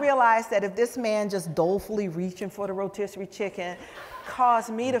I realized that if this man just dolefully reaching for the rotisserie chicken caused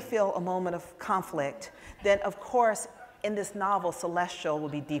me to feel a moment of conflict, then of course, in this novel, Celestial will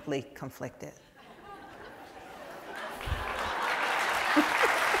be deeply conflicted.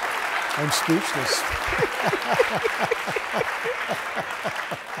 I'm speechless.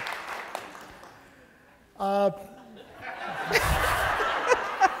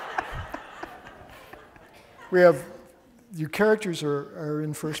 Your characters are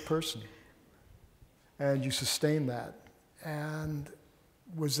in first person, and you sustain that. And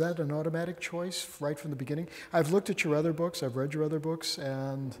was that an automatic choice right from the beginning? I've looked at your other books, I've read your other books,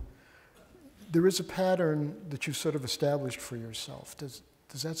 and there is a pattern that you've sort of established for yourself. Does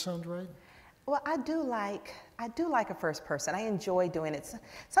that sound right? Well, I do like a first person. I enjoy doing it.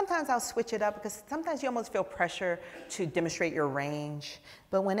 Sometimes I'll switch it up because sometimes you almost feel pressure to demonstrate your range.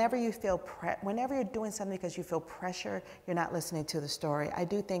 But whenever you feel whenever you're doing something because you feel pressure, you're not listening to the story. I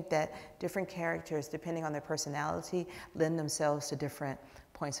do think that different characters, depending on their personality, lend themselves to different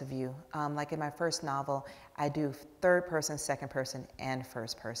points of view. Like in my first novel, I do third person, second person, and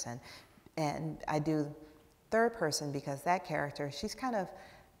first person. And I do third person because that character, she's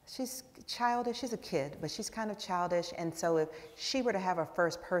childish, she's a kid, but she's kind of childish, and so if she were to have a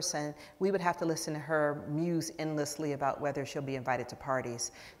first person, we would have to listen to her muse endlessly about whether she'll be invited to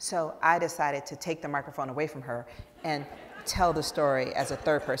parties. So I decided to take the microphone away from her and tell the story as a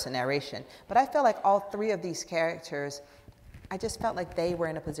third person narration. But I felt like all 3 of these characters, I just felt like they were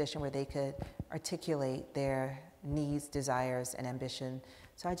in a position where they could articulate their needs, desires, and ambition.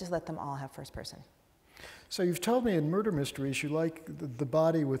 So I just let them all have first person. So you've told me in murder mysteries you like the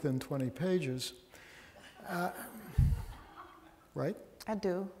body within 20 pages, right? I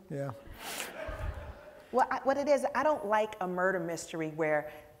do. Yeah. Well, what it is, I don't like a murder mystery where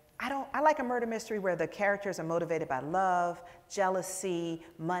I like a murder mystery where the characters are motivated by love, jealousy,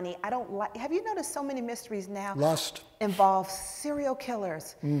 money. Have you noticed so many mysteries now Lust involve serial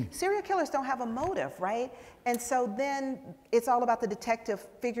killers? Serial killers don't have a motive, right? And so then it's all about the detective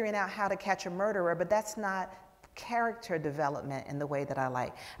figuring out how to catch a murderer, but that's not character development in the way that I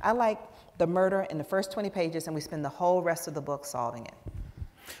like. I like the murder in the first 20 pages and we spend the whole rest of the book solving it.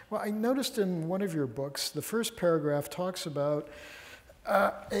 Well, I noticed in one of your books, the first paragraph talks about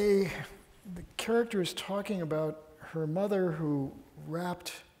the character is talking about her mother who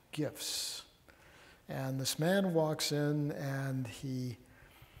wrapped gifts. And this man walks in and he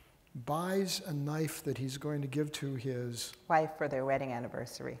buys a knife that he's going to give to his wife for their wedding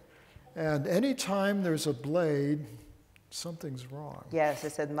anniversary. And anytime there's a blade, something's wrong. Yes,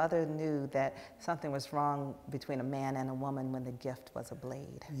 it said mother knew that something was wrong between a man and a woman when the gift was a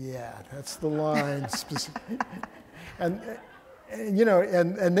blade. Yeah, that's the line. And, you know,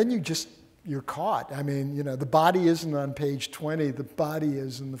 and then you're caught. I mean, you know, the body isn't on page 20, the body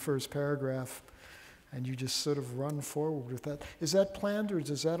is in the first paragraph, and you just sort of run forward with that. Is that planned, or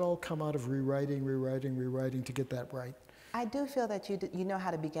does that all come out of rewriting to get that right? I do feel that you know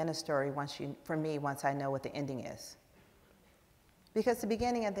how to begin a story for me, once I know what the ending is. Because the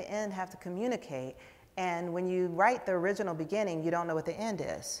beginning and the end have to communicate, and when you write the original beginning, you don't know what the end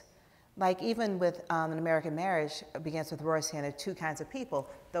is. Like even with An American Marriage, it begins with Roy saying there are two kinds of people,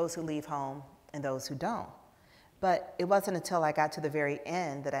 those who leave home and those who don't. But it wasn't until I got to the very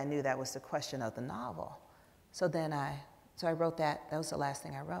end that I knew that was the question of the novel. So then I wrote that was the last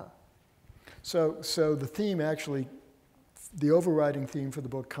thing I wrote. So the theme actually, the overriding theme for the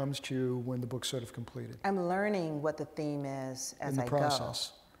book comes to you when the book's sort of completed. I'm learning what the theme is as I go. In the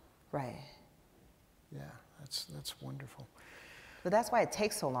process. Right. Yeah, that's wonderful. But that's why it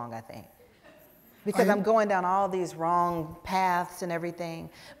takes so long, I think. Because I'm going down all these wrong paths and everything.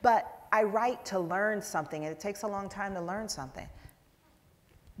 But I write to learn something, and it takes a long time to learn something.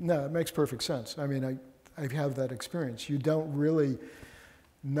 No, it makes perfect sense. I mean, I have that experience. You don't really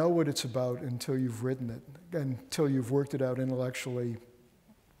know what it's about until you've written it, until you've worked it out intellectually,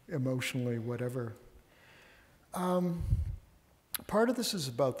 emotionally, whatever. Part of this is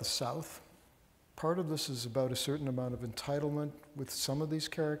about the South. Part of this is about a certain amount of entitlement with some of these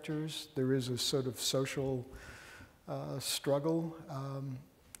characters. There is a sort of social struggle.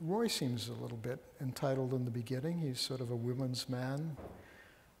 Roy seems a little bit entitled in the beginning. He's sort of a woman's man.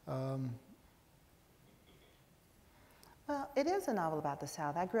 Well, it is a novel about the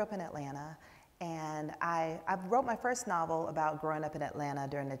South. I grew up in Atlanta, and I wrote my first novel about growing up in Atlanta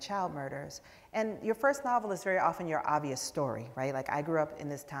during the child murders. And your first novel is very often your obvious story, right? Like, I grew up in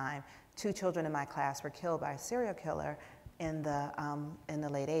this time. 2 children in my class were killed by a serial killer in the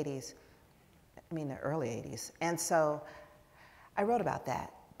late 80s, I mean the early 80s. And so I wrote about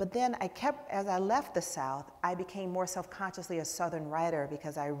that. But then as I left the South, I became more self-consciously a Southern writer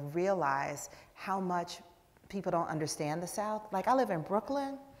because I realized how much people don't understand the South. Like, I live in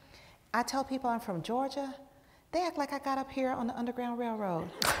Brooklyn. I tell people I'm from Georgia. They act like I got up here on the Underground Railroad.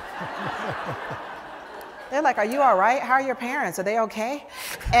 They're like, are you all right? How are your parents? Are they okay?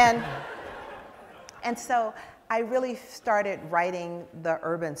 And so I really started writing the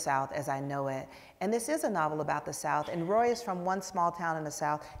urban South as I know it. And this is a novel about the South. And Roy is from one small town in the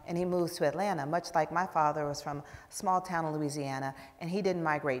South, and he moves to Atlanta, much like my father was from a small town in Louisiana, and he didn't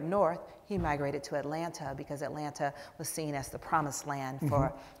migrate north. He migrated to Atlanta because Atlanta was seen as the promised land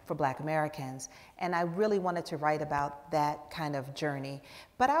for Black Americans. And I really wanted to write about that kind of journey.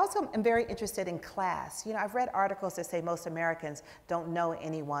 But I also am very interested in class. You know, I've read articles that say most Americans don't know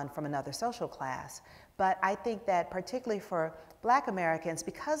anyone from another social class. But I think that particularly for Black Americans,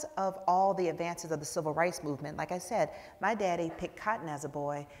 because of all the advances of the civil rights movement, like I said, my daddy picked cotton as a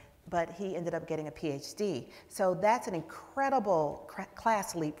boy, but he ended up getting a PhD. So that's an incredible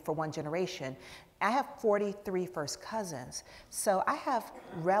class leap for one generation. I have 43 first cousins. So I have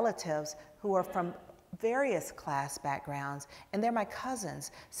relatives who are from various class backgrounds, and they're my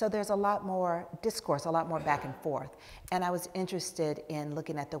cousins. So there's a lot more discourse, a lot more back and forth. And I was interested in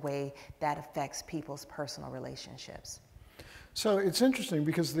looking at the way that affects people's personal relationships. So it's interesting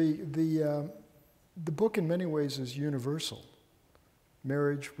because the book in many ways is universal.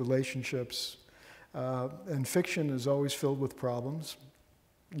 Marriage, relationships, and fiction is always filled with problems.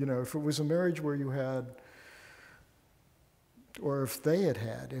 You know, if it was a marriage where you had, or if they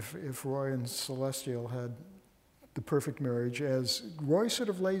had, if Roy and Celestial had the perfect marriage, as Roy sort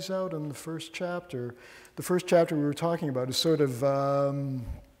of lays out in the first chapter we were talking about is sort of a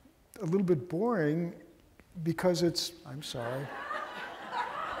little bit boring because it's, I'm sorry.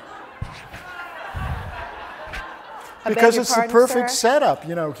 Because it's the perfect setup.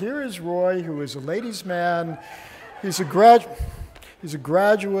 You know, here is Roy, who is a ladies' man. He's a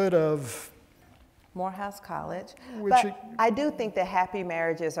graduate of Morehouse College. But I do think that happy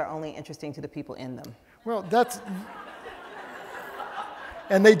marriages are only interesting to the people in them. Well,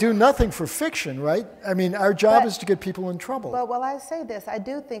 and they do nothing for fiction, right? I mean, our job is to get people in trouble. Well, I say this. I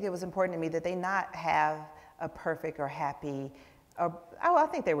do think it was important to me that they not have a perfect or happy, I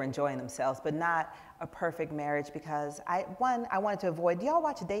think they were enjoying themselves, but not a perfect marriage because I wanted to avoid, do y'all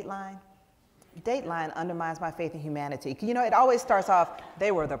watch Dateline? Dateline undermines my faith in humanity. You know, it always starts off,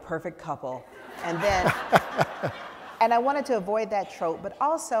 they were the perfect couple. And then, and I wanted to avoid that trope, but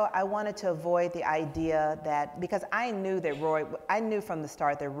also I wanted to avoid the idea that, because I knew from the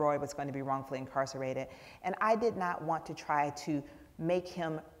start that Roy was going to be wrongfully incarcerated, and I did not want to try to make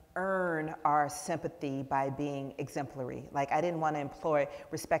him earn our sympathy by being exemplary. Like, I didn't want to employ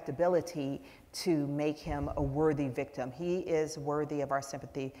respectability to make him a worthy victim. He is worthy of our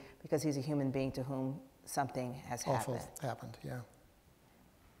sympathy because he's a human being to whom something has happened. Awful happened, yeah.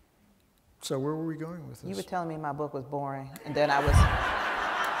 So where were we going with this? You were telling me my book was boring, and then I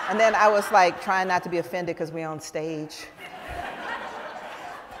was like trying not to be offended because we're on stage.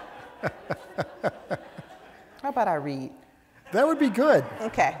 How about I read? That would be good.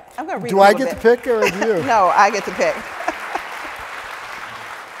 Okay, I'm going to read. Do I get to pick or do you? No, I get to pick.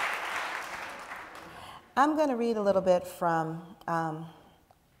 I'm going to read a little bit from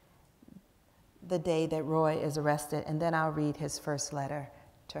the day that Roy is arrested, and then I'll read his first letter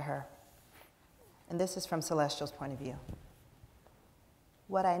to her. And this is from Celestial's point of view.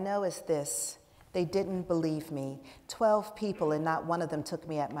 What I know is this: they didn't believe me. 12 people, and not one of them took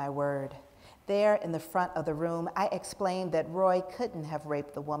me at my word. There in the front of the room, I explained that Roy couldn't have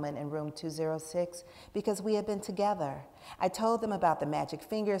raped the woman in room 206 because we had been together. I told them about the magic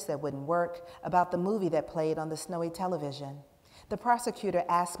fingers that wouldn't work, about the movie that played on the snowy television. The prosecutor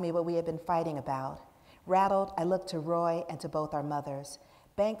asked me what we had been fighting about. Rattled, I looked to Roy and to both our mothers.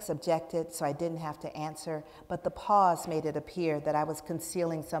 Banks objected, so I didn't have to answer, but the pause made it appear that I was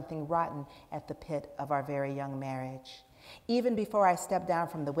concealing something rotten at the pit of our very young marriage. Even before I stepped down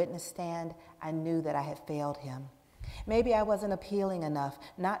from the witness stand, I knew that I had failed him. Maybe I wasn't appealing enough,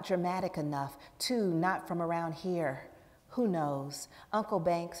 not dramatic enough, too, not from around here. Who knows? Uncle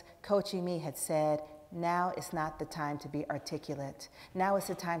Banks, coaching me, had said, now is not the time to be articulate. Now is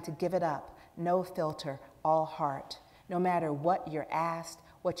the time to give it up. No filter, all heart. No matter what you're asked,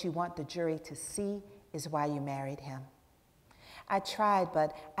 what you want the jury to see is why you married him. I tried,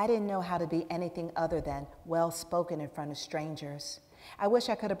 but I didn't know how to be anything other than well-spoken in front of strangers. I wish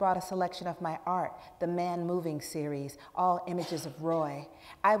I could have brought a selection of my art, the Man Moving series, all images of Roy.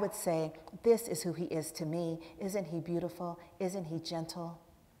 I would say, this is who he is to me. Isn't he beautiful? Isn't he gentle?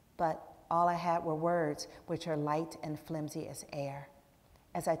 But all I had were words, which are light and flimsy as air.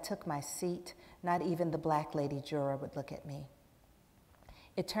 As I took my seat, not even the black lady juror would look at me.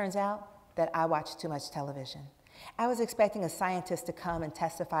 It turns out that I watch too much television. I was expecting a scientist to come and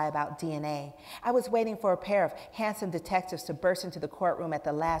testify about DNA. I was waiting for a pair of handsome detectives to burst into the courtroom at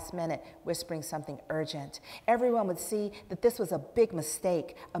the last minute, whispering something urgent. Everyone would see that this was a big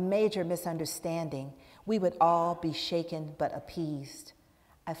mistake, a major misunderstanding. We would all be shaken but appeased.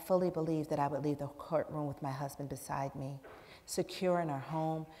 I fully believed that I would leave the courtroom with my husband beside me. Secure in our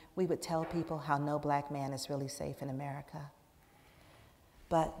home, we would tell people how no black man is really safe in America.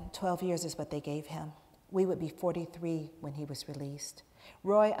 But 12 years is what they gave him. We would be 43 when he was released.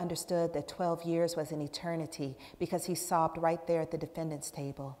 Roy understood that 12 years was an eternity because he sobbed right there at the defendant's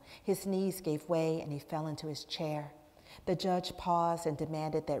table. His knees gave way and he fell into his chair. The judge paused and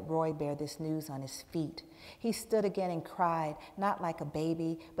demanded that Roy bear this news on his feet. He stood again and cried, not like a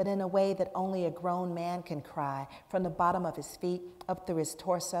baby, but in a way that only a grown man can cry, from the bottom of his feet, up through his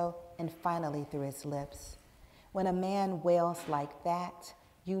torso, and finally through his lips. When a man wails like that,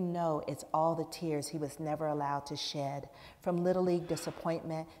 you know it's all the tears he was never allowed to shed, from Little League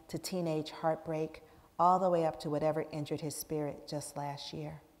disappointment to teenage heartbreak, all the way up to whatever injured his spirit just last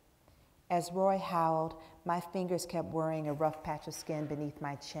year. As Roy howled, my fingers kept worrying a rough patch of skin beneath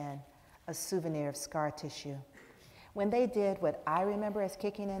my chin, a souvenir of scar tissue. When they did what I remember as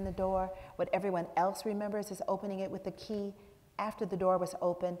kicking in the door, what everyone else remembers as opening it with a key, after the door was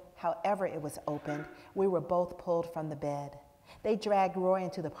opened, however it was opened, we were both pulled from the bed. They dragged Roy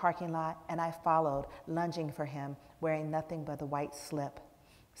into the parking lot, and I followed, lunging for him, wearing nothing but a white slip.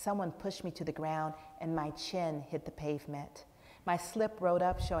 Someone pushed me to the ground, and my chin hit the pavement. My slip rode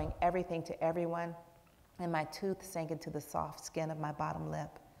up, showing everything to everyone, and my tooth sank into the soft skin of my bottom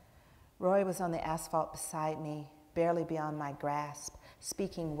lip. Roy was on the asphalt beside me, barely beyond my grasp,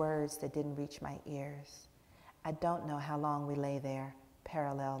 speaking words that didn't reach my ears. I don't know how long we lay there,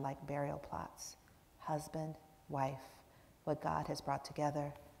 parallel like burial plots. Husband, wife. What God has brought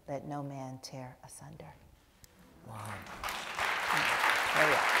together, let no man tear asunder. Wow. There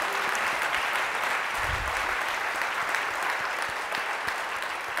we are.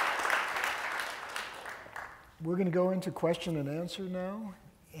 We're going to go into question and answer now,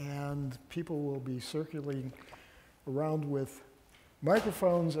 and people will be circulating around with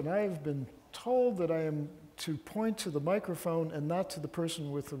microphones, and I've been told that I am to point to the microphone and not to the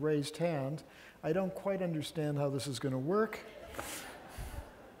person with the raised hand. I don't quite understand how this is going to work.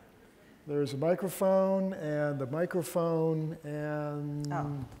 There's a microphone and a microphone and...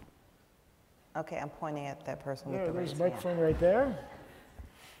 Oh. Okay, I'm pointing at that person with the there's raised a hand. microphone right there.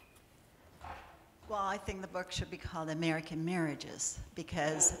 Well, I think the book should be called American Marriages,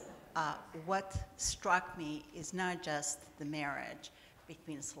 because what struck me is not just the marriage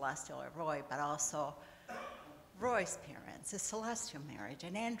between Celestial and Roy, but also Roy's parents, his Celestial marriage,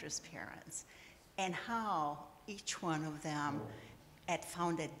 and Andrew's parents, and how each one of them had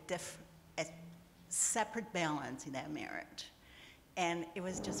found a separate balance in that marriage. And it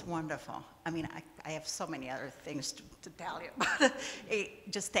was just wonderful. I mean, I have so many other things to tell you about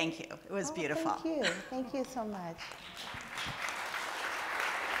it. Just thank you. It was beautiful. Thank you. Thank you so much.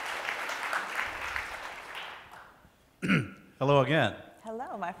 Hello again.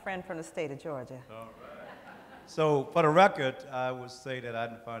 Hello, my friend from the state of Georgia. All right. So, for the record, I would say that I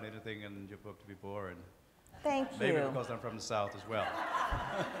didn't find anything in your book to be boring. Thank you. Maybe because I'm from the South as well.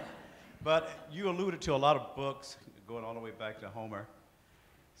 But you alluded to a lot of books going all the way back to Homer.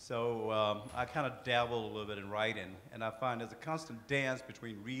 So I kind of dabble a little bit in writing, and I find there's a constant dance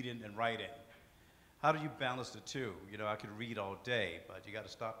between reading and writing. How do you balance the two? You know, I could read all day, but you got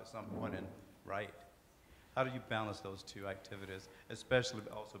to stop at some point and write. How do you balance those two activities, especially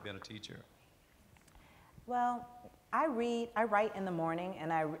also being a teacher? Well, I write in the morning,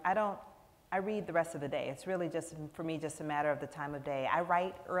 and I read the rest of the day. It's really just, for me, just a matter of the time of day. I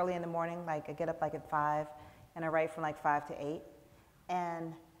write early in the morning, like I get up like at 5, and I write from like 5 to 8.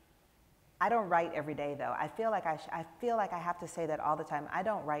 And I don't write every day, though. I feel like I have to say that all the time. I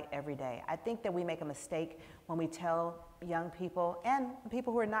don't write every day. I think that we make a mistake when we tell young people, and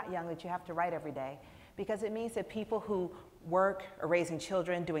people who are not young, that you have to write every day, because it means that people who work or raising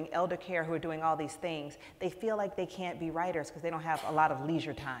children, doing elder care, who are doing all these things, they feel like they can't be writers because they don't have a lot of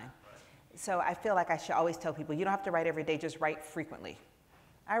leisure time. So I feel like I should always tell people, you don't have to write every day, just write frequently.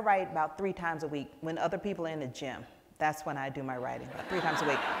 I write about 3 times a week. When other people are in the gym, that's when I do my writing, about 3 times a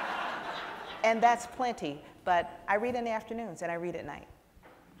week. And that's plenty, but I read in the afternoons and I read at night.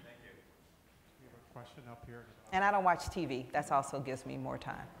 Thank you. We have a question up here. And I don't watch TV. That also gives me more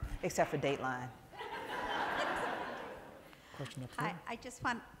time, except for Dateline. Question up Hi, here. I just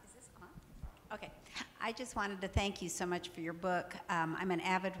want, is this on? Okay. I just wanted to thank you so much for your book. I'm an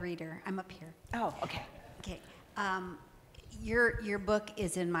avid reader. I'm up here. Oh, okay. Okay. Your book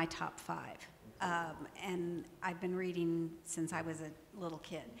is in my top 5. And I've been reading since I was a little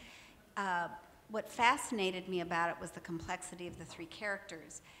kid. What fascinated me about it was the complexity of the 3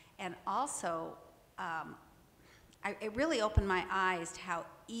 characters. And also, it really opened my eyes to how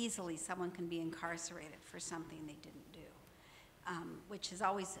easily someone can be incarcerated for something they didn't do. Which is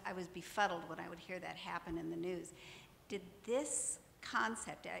always, I was befuddled when I would hear that happen in the news. Did this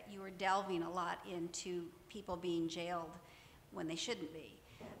concept, you were delving a lot into people being jailed when they shouldn't be.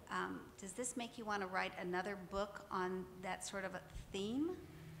 Does this make you want to write another book on that sort of a theme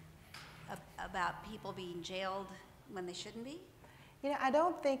about people being jailed when they shouldn't be? You know, I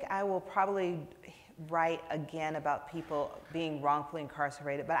don't think I will probably write again about people being wrongfully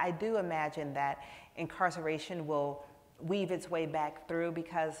incarcerated, but I do imagine that incarceration will weave its way back through,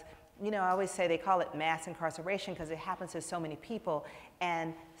 because, you know, I always say they call it mass incarceration because it happens to so many people,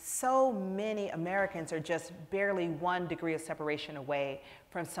 and so many Americans are just barely 1 degree of separation away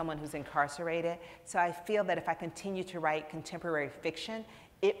from someone who's incarcerated. So I feel that if I continue to write contemporary fiction,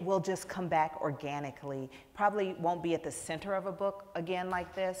 it will just come back organically. Probably won't be at the center of a book again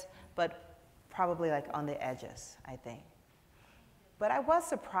like this, but probably like on the edges, I think. But I was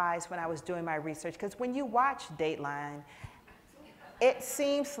surprised when I was doing my research, because when you watch Dateline, it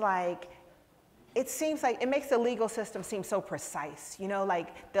seems like it makes the legal system seem so precise. You know,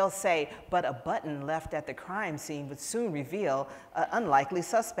 like they'll say, but a button left at the crime scene would soon reveal an unlikely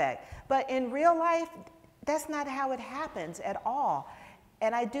suspect. But in real life, that's not how it happens at all.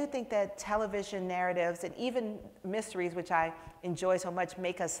 And I do think that television narratives and even mysteries, which I enjoy so much,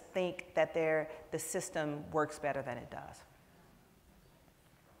 make us think that the system works better than it does.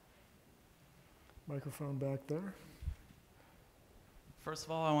 Microphone back there. First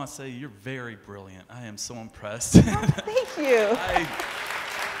of all, I want to say you're very brilliant. I am so impressed. Thank you.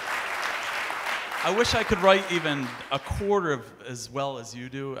 I wish I could write even a quarter of as well as you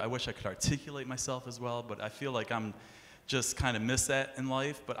do. I wish I could articulate myself as well, but I feel like I'm just kind of miss that in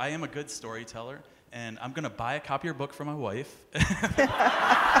life. But I am a good storyteller, and I'm going to buy a copy of your book for my wife.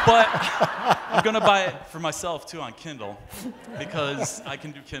 But I'm going to buy it for myself, too, on Kindle, because I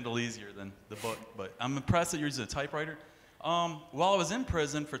can do Kindle easier than the book. But I'm impressed that you're using a typewriter. While I was in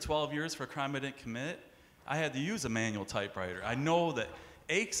prison for 12 years for a crime I didn't commit, I had to use a manual typewriter. I know the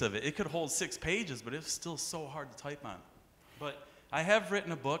aches of it. It could hold 6 pages, but it was still so hard to type on. But I have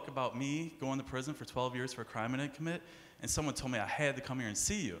written a book about me going to prison for 12 years for a crime I didn't commit, and someone told me I had to come here and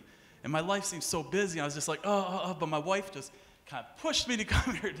see you. And my life seemed so busy. I was just like, but my wife just kind of pushed me to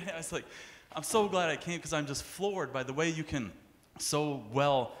come here today. I was like, I'm so glad I came because I'm just floored by the way you can so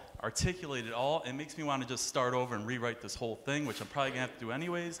well articulate it all. It makes me want to just start over and rewrite this whole thing, which I'm probably going to have to do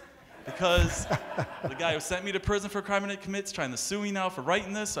anyways, because the guy who sent me to prison for a crime I didn't commit is trying to sue me now for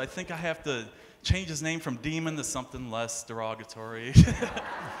writing this, so I think I have to change his name from Demon to something less derogatory.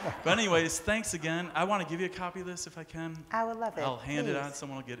 But anyways, thanks again. I want to give you a copy of this if I can. I would love it. I'll hand it Please. on.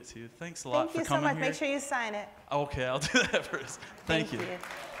 Someone will get it to you. Thanks a lot for coming here. Thank you so much. Make sure you sign it. Okay, I'll do that first. Thank you.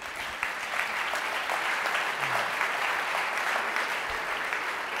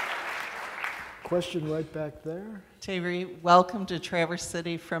 Question right back there. Tayari, welcome to Traverse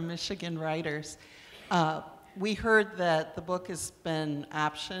City from Michigan Writers. We heard that the book has been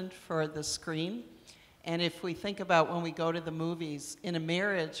optioned for the screen. And if we think about when we go to the movies, in a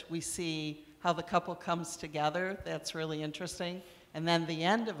marriage, we see how the couple comes together. That's really interesting. And then the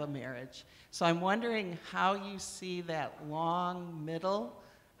end of a marriage. So I'm wondering how you see that long middle,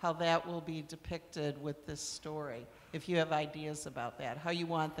 how that will be depicted with this story, if you have ideas about that, how you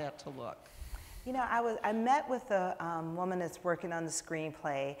want that to look. You know, I met with a woman that's working on the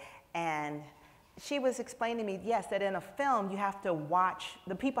screenplay, and she was explaining to me, yes, that in a film you have to watch,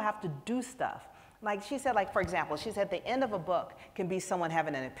 the people have to do stuff. Like she said, like for example, she said the end of a book can be someone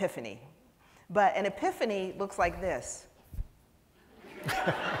having an epiphany. But an epiphany looks like this.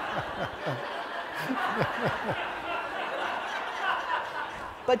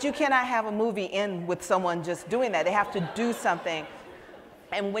 But you cannot have a movie end with someone just doing that. They have to do something.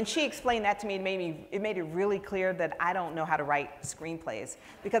 And when she explained that to me, it made it really clear that I don't know how to write screenplays,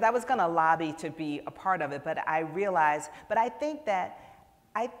 because I was going to lobby to be a part of it, but I realized, but I think that,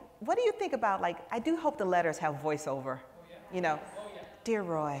 what do you think about, like, I do hope the letters have voiceover, you know, Dear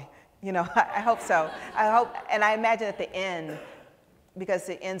Roy, you know, I hope so. I hope, and I imagine at the end, because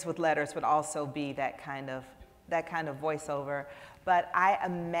it ends with letters, would also be that kind of voiceover. But I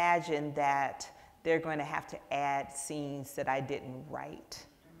imagine that they're going to have to add scenes that I didn't write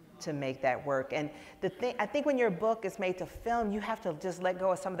to make that work. And I think when your book is made to film, you have to just let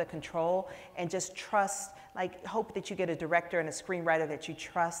go of some of the control and just trust, like hope that you get a director and a screenwriter that you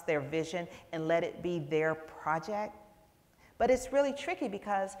trust their vision and let it be their project. But it's really tricky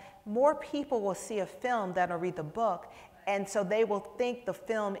because more people will see a film than will read the book, and so they will think the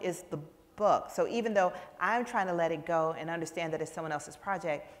film is the book. So even though I'm trying to let it go and understand that it's someone else's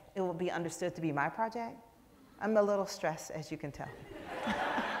project, it will be understood to be my project. I'm a little stressed, as you can tell.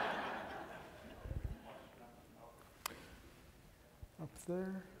 Up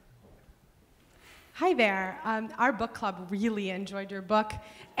there. Hi there. Our book club really enjoyed your book.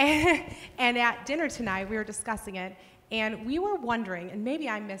 And at dinner tonight, we were discussing it, and we were wondering, and maybe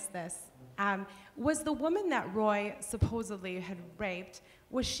I missed this, was the woman that Roy supposedly had raped,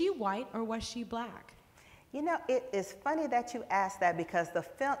 was she white or was she black? You know, it is funny that you asked that, because the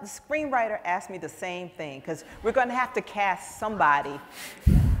screenwriter asked me the same thing, because we're going to have to cast somebody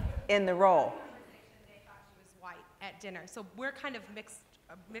in the role. They thought she was white at dinner, so we're kind of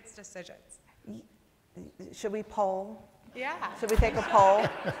mixed decisions. Should we poll? Yeah. Should we take a poll?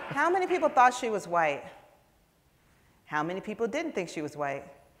 How many people thought she was white? How many people didn't think she was white?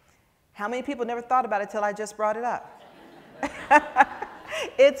 How many people never thought about it till I just brought it up?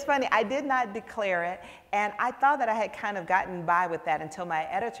 It's funny, I did not declare it, and I thought that I had kind of gotten by with that until my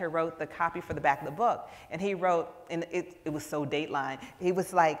editor wrote the copy for the back of the book. And he wrote, and it was so Dateline, he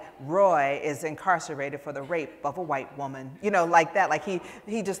was like, Roy is incarcerated for the rape of a white woman, you know, like that. Like he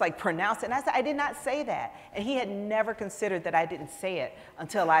just like pronounced it, and I said, I did not say that. And he had never considered that I didn't say it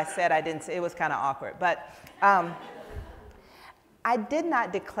until I said I didn't say it. It was kind of awkward. But I did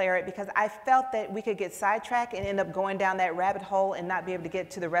not declare it because I felt that we could get sidetracked and end up going down that rabbit hole and not be able to get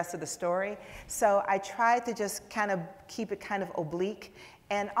to the rest of the story. So I tried to just kind of keep it kind of oblique.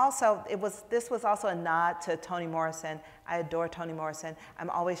 And also, this was also a nod to Toni Morrison. I adore Toni Morrison. I'm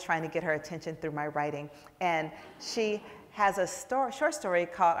always trying to get her attention through my writing. And she has a short story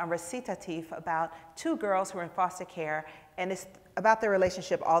called Recitative about two girls who are in foster care, and it's about their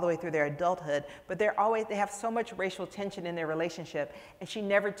relationship all the way through their adulthood, but they have so much racial tension in their relationship, and she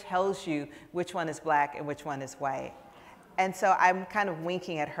never tells you which one is black and which one is white. And so I'm kind of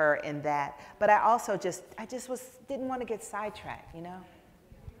winking at her in that. But I also didn't want to get sidetracked, you know?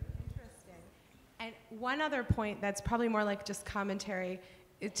 Interesting. And one other point that's probably more like just commentary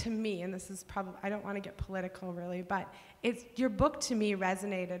to me, and this is probably, I don't want to get political really, but your book to me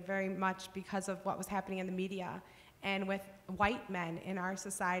resonated very much because of what was happening in the media and with white men in our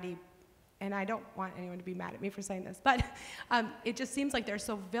society. And I don't want anyone to be mad at me for saying this, but it just seems like they're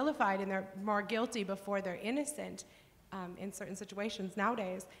so vilified and they're more guilty before they're innocent in certain situations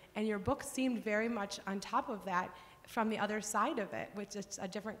nowadays. And your book seemed very much on top of that, from the other side of it, which is a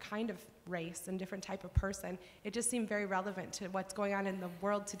different kind of race and different type of person. It just seemed very relevant to what's going on in the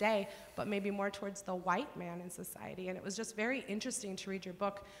world today, but maybe more towards the white man in society. And it was just very interesting to read your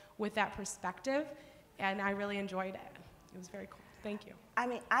book with that perspective, and I really enjoyed it. It was very cool. Thank you. I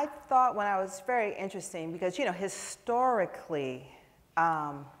mean, I thought when I was very interesting because, you know, historically,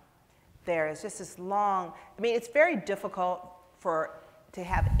 there is just this long, I mean, it's very difficult to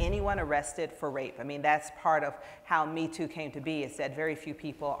have anyone arrested for rape. I mean, that's part of how Me Too came to be, is that very few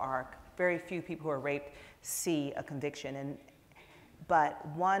people who are raped see a conviction. But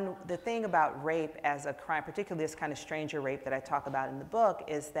the thing about rape as a crime, particularly this kind of stranger rape that I talk about in the book,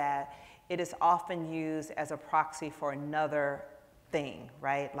 is that it is often used as a proxy for another thing,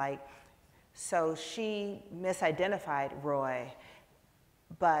 right? Like, so she misidentified Roy,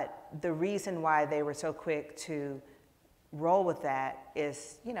 but the reason why they were so quick to roll with that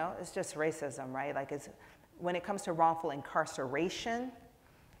is, you know, it's just racism, right? Like, when it comes to wrongful incarceration,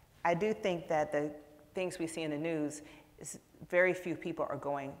 I do think that the things we see in the news is very few people are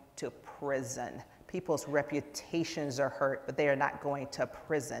going to prison. People's reputations are hurt, but they are not going to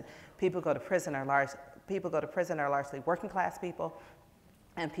prison. People go to prison are largely working class people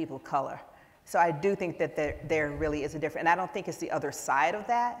and people of color. So I do think that there really is a difference. And I don't think it's the other side of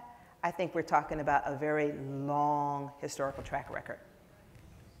that. I think we're talking about a very long historical track record.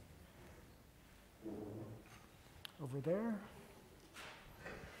 Over there.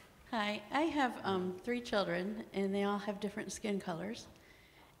 Hi, I have 3 children, and they all have different skin colors,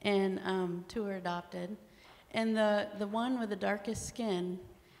 and 2 are adopted. And the one with the darkest skin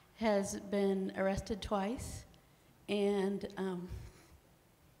has been arrested twice, and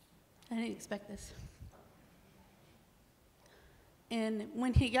I didn't expect this. And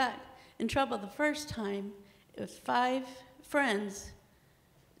when he got in trouble the first time, it was 5 friends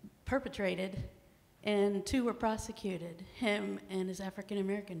perpetrated, and 2 were prosecuted, him and his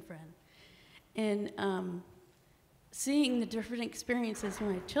African-American friend. And seeing the different experiences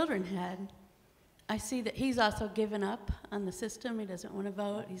my children had, I see that he's also given up on the system. He doesn't want to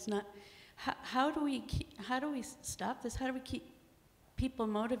vote. He's not. How do we stop this? How do we keep people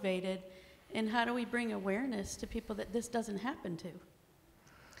motivated? And how do we bring awareness to people that this doesn't happen to?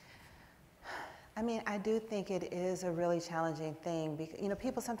 I mean, I do think it is a really challenging thing. Because, you know,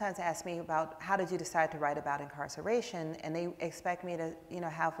 people sometimes ask me about how did you decide to write about incarceration, and they expect me to, you know,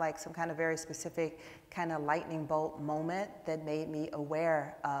 have like some kind of very specific kind of lightning bolt moment that made me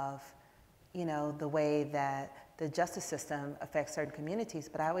aware of, you know, the way that the justice system affects certain communities.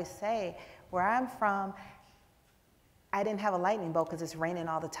 But I always say, where I'm from, I didn't have a lightning bolt because it's raining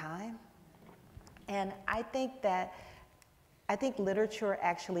all the time. And I think literature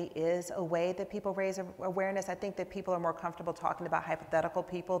actually is a way that people raise awareness. I think that people are more comfortable talking about hypothetical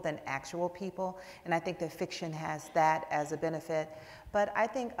people than actual people. And I think that fiction has that as a benefit. But I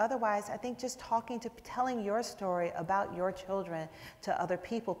think otherwise, I think just telling your story about your children to other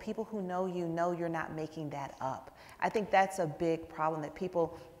people, people who know you're not making that up. I think that's a big problem, that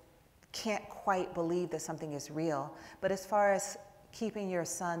people can't quite believe that something is real. But as far as keeping your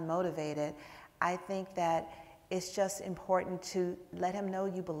son motivated, I think that it's just important to let him know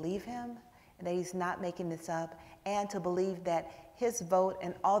you believe him and that he's not making this up, and to believe that his vote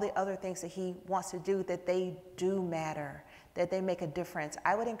and all the other things that he wants to do, that they do matter, that they make a difference.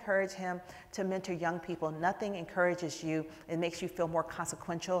 I would encourage him to mentor young people. Nothing encourages you and makes you feel more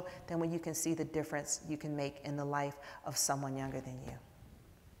consequential than when you can see the difference you can make in the life of someone younger than you.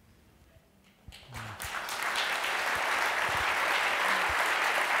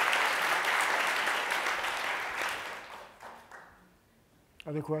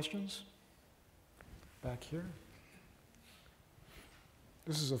 Other questions? Back here.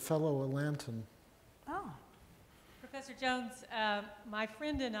 This is a fellow Atlantan. Oh. Professor Jones, my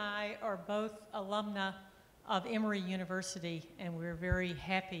friend and I are both alumna of Emory University, and we're very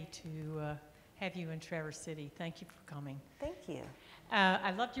happy to have you in Traverse City. Thank you for coming. Thank you.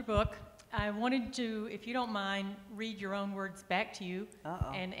 I loved your book. I wanted to, if you don't mind, read your own words back to you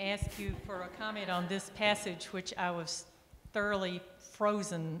and ask you for a comment on this passage, which I was thoroughly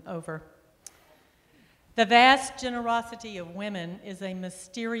frozen over. The vast generosity of women is a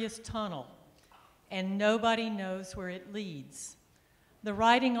mysterious tunnel, and nobody knows where it leads. The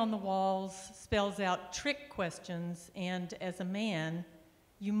writing on the walls spells out trick questions, and as a man,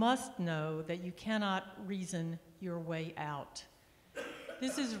 you must know that you cannot reason your way out.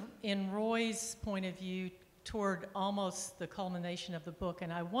 This is, in Roy's point of view, toward almost the culmination of the book,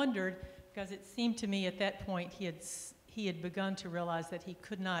 and I wondered, because it seemed to me at that point he had begun to realize that he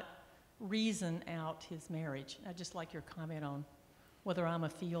could not reason out his marriage. I'd just like your comment on whether I'm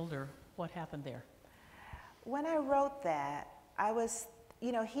afield or what happened there. When I wrote that, I was,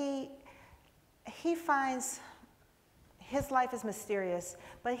 you know, he finds his life is mysterious,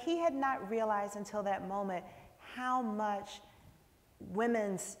 but he had not realized until that moment how much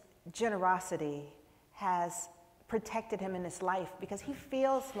women's generosity has protected him in his life, because he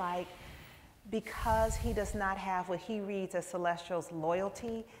feels like because he does not have what he reads as Celestial's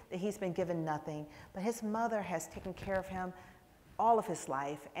loyalty, that he's been given nothing. But his mother has taken care of him all of his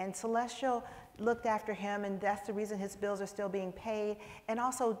life, and Celestial looked after him, and that's the reason his bills are still being paid. And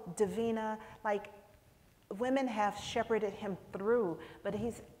also Davina, like, women have shepherded him through, but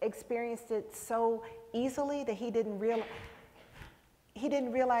he's experienced it so easily that he didn't realize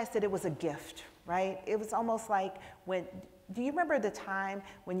that it was a gift, right? It was almost like when, do you remember the time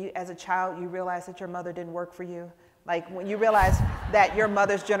when you, as a child, you realized that your mother didn't work for you? Like when you realized that your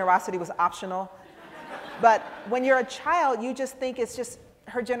mother's generosity was optional? But when you're a child, you just think it's just,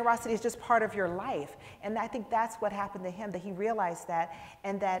 her generosity is just part of your life. And I think that's what happened to him, that he realized that,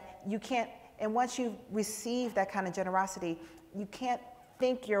 and that you can't, and once you receive that kind of generosity, you can't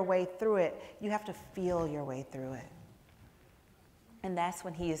think your way through it. You have to feel your way through it. And that's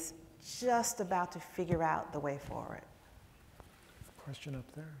when he is just about to figure out the way forward. Question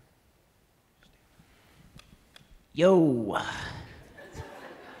up there. Yo.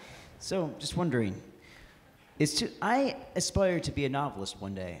 So, just wondering, I aspire to be a novelist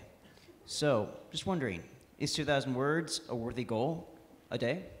one day. So, just wondering, is 2,000 words a worthy goal a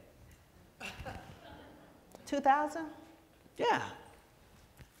day? 2,000? Yeah.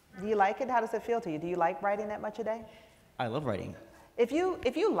 Do you like it? How does it feel to you? Do you like writing that much a day? I love writing. If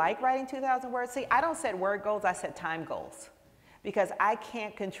you like writing 2,000 words, see, I don't set word goals, I set time goals. Because I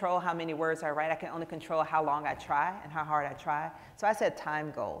can't control how many words I write, I can only control how long I try and how hard I try. So I set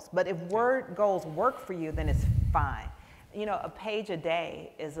time goals. But if word goals work for you, then it's fine. You know, a page a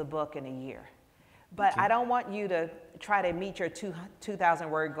day is a book in a year. But I don't want you to try to meet your 2,000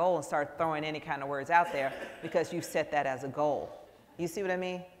 word goal and start throwing any kind of words out there because you set that as a goal. You see what I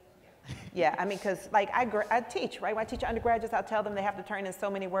mean? Yeah, I mean, because like I teach, right? When I teach undergraduates, I'll tell them they have to turn in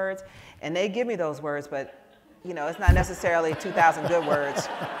so many words, and they give me those words, but you know, it's not necessarily 2,000 good words.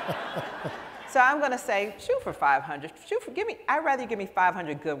 So I'm going to say, shoot for 500. I'd rather you give me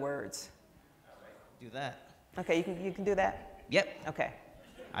 500 good words. Do that. Okay, you can do that? Yep. Okay.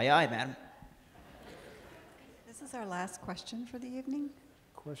 Aye, aye, madam. This is our last question for the evening.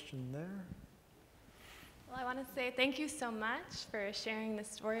 Question there. Well, I want to say thank you so much for sharing this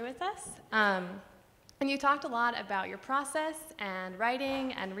story with us. And you talked a lot about your process and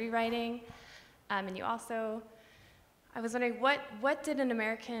writing and rewriting. And you also, I was wondering, what did An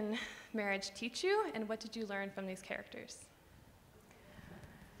American Marriage teach you, and what did you learn from these characters?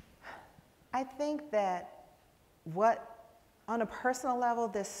 I think that on a personal level,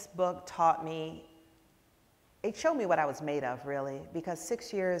 this book taught me, it showed me what I was made of, really, because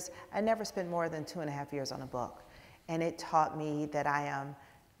 6 years, I never spent more than 2.5 years on a book. And it taught me that I am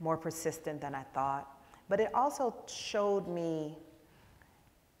more persistent than I thought. But it also showed me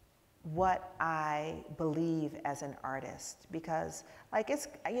what I believe as an artist, because like it's,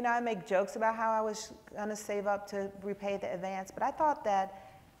 you know, I make jokes about how I was gonna save up to repay the advance, but I thought that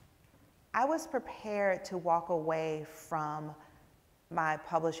I was prepared to walk away from my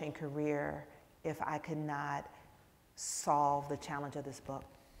publishing career if I could not solve the challenge of this book.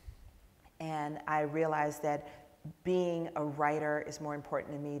 And I realized that being a writer is more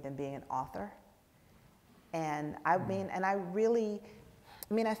important to me than being an author. And I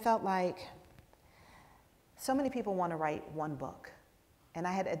felt like so many people want to write one book. And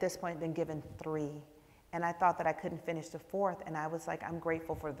I had at this point been given 3. And I thought that I couldn't finish the 4th. And I was like, I'm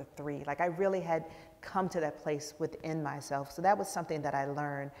grateful for the 3. Like I really had come to that place within myself. So that was something that I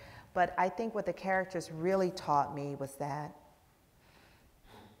learned. But I think what the characters really taught me was that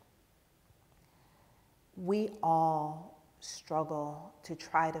we all struggle to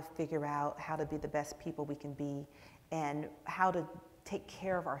try to figure out how to be the best people we can be and how to take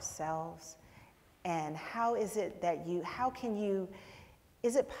care of ourselves. And how is it that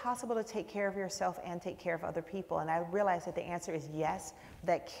is it possible to take care of yourself and take care of other people? And I realized that the answer is yes,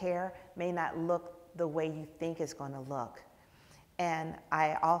 that care may not look the way you think it's going to look. And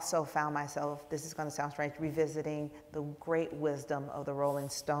I also found myself, this is going to sound strange, revisiting the great wisdom of the Rolling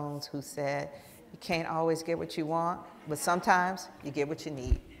Stones, who said, you can't always get what you want, but sometimes you get what you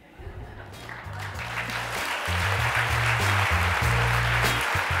need.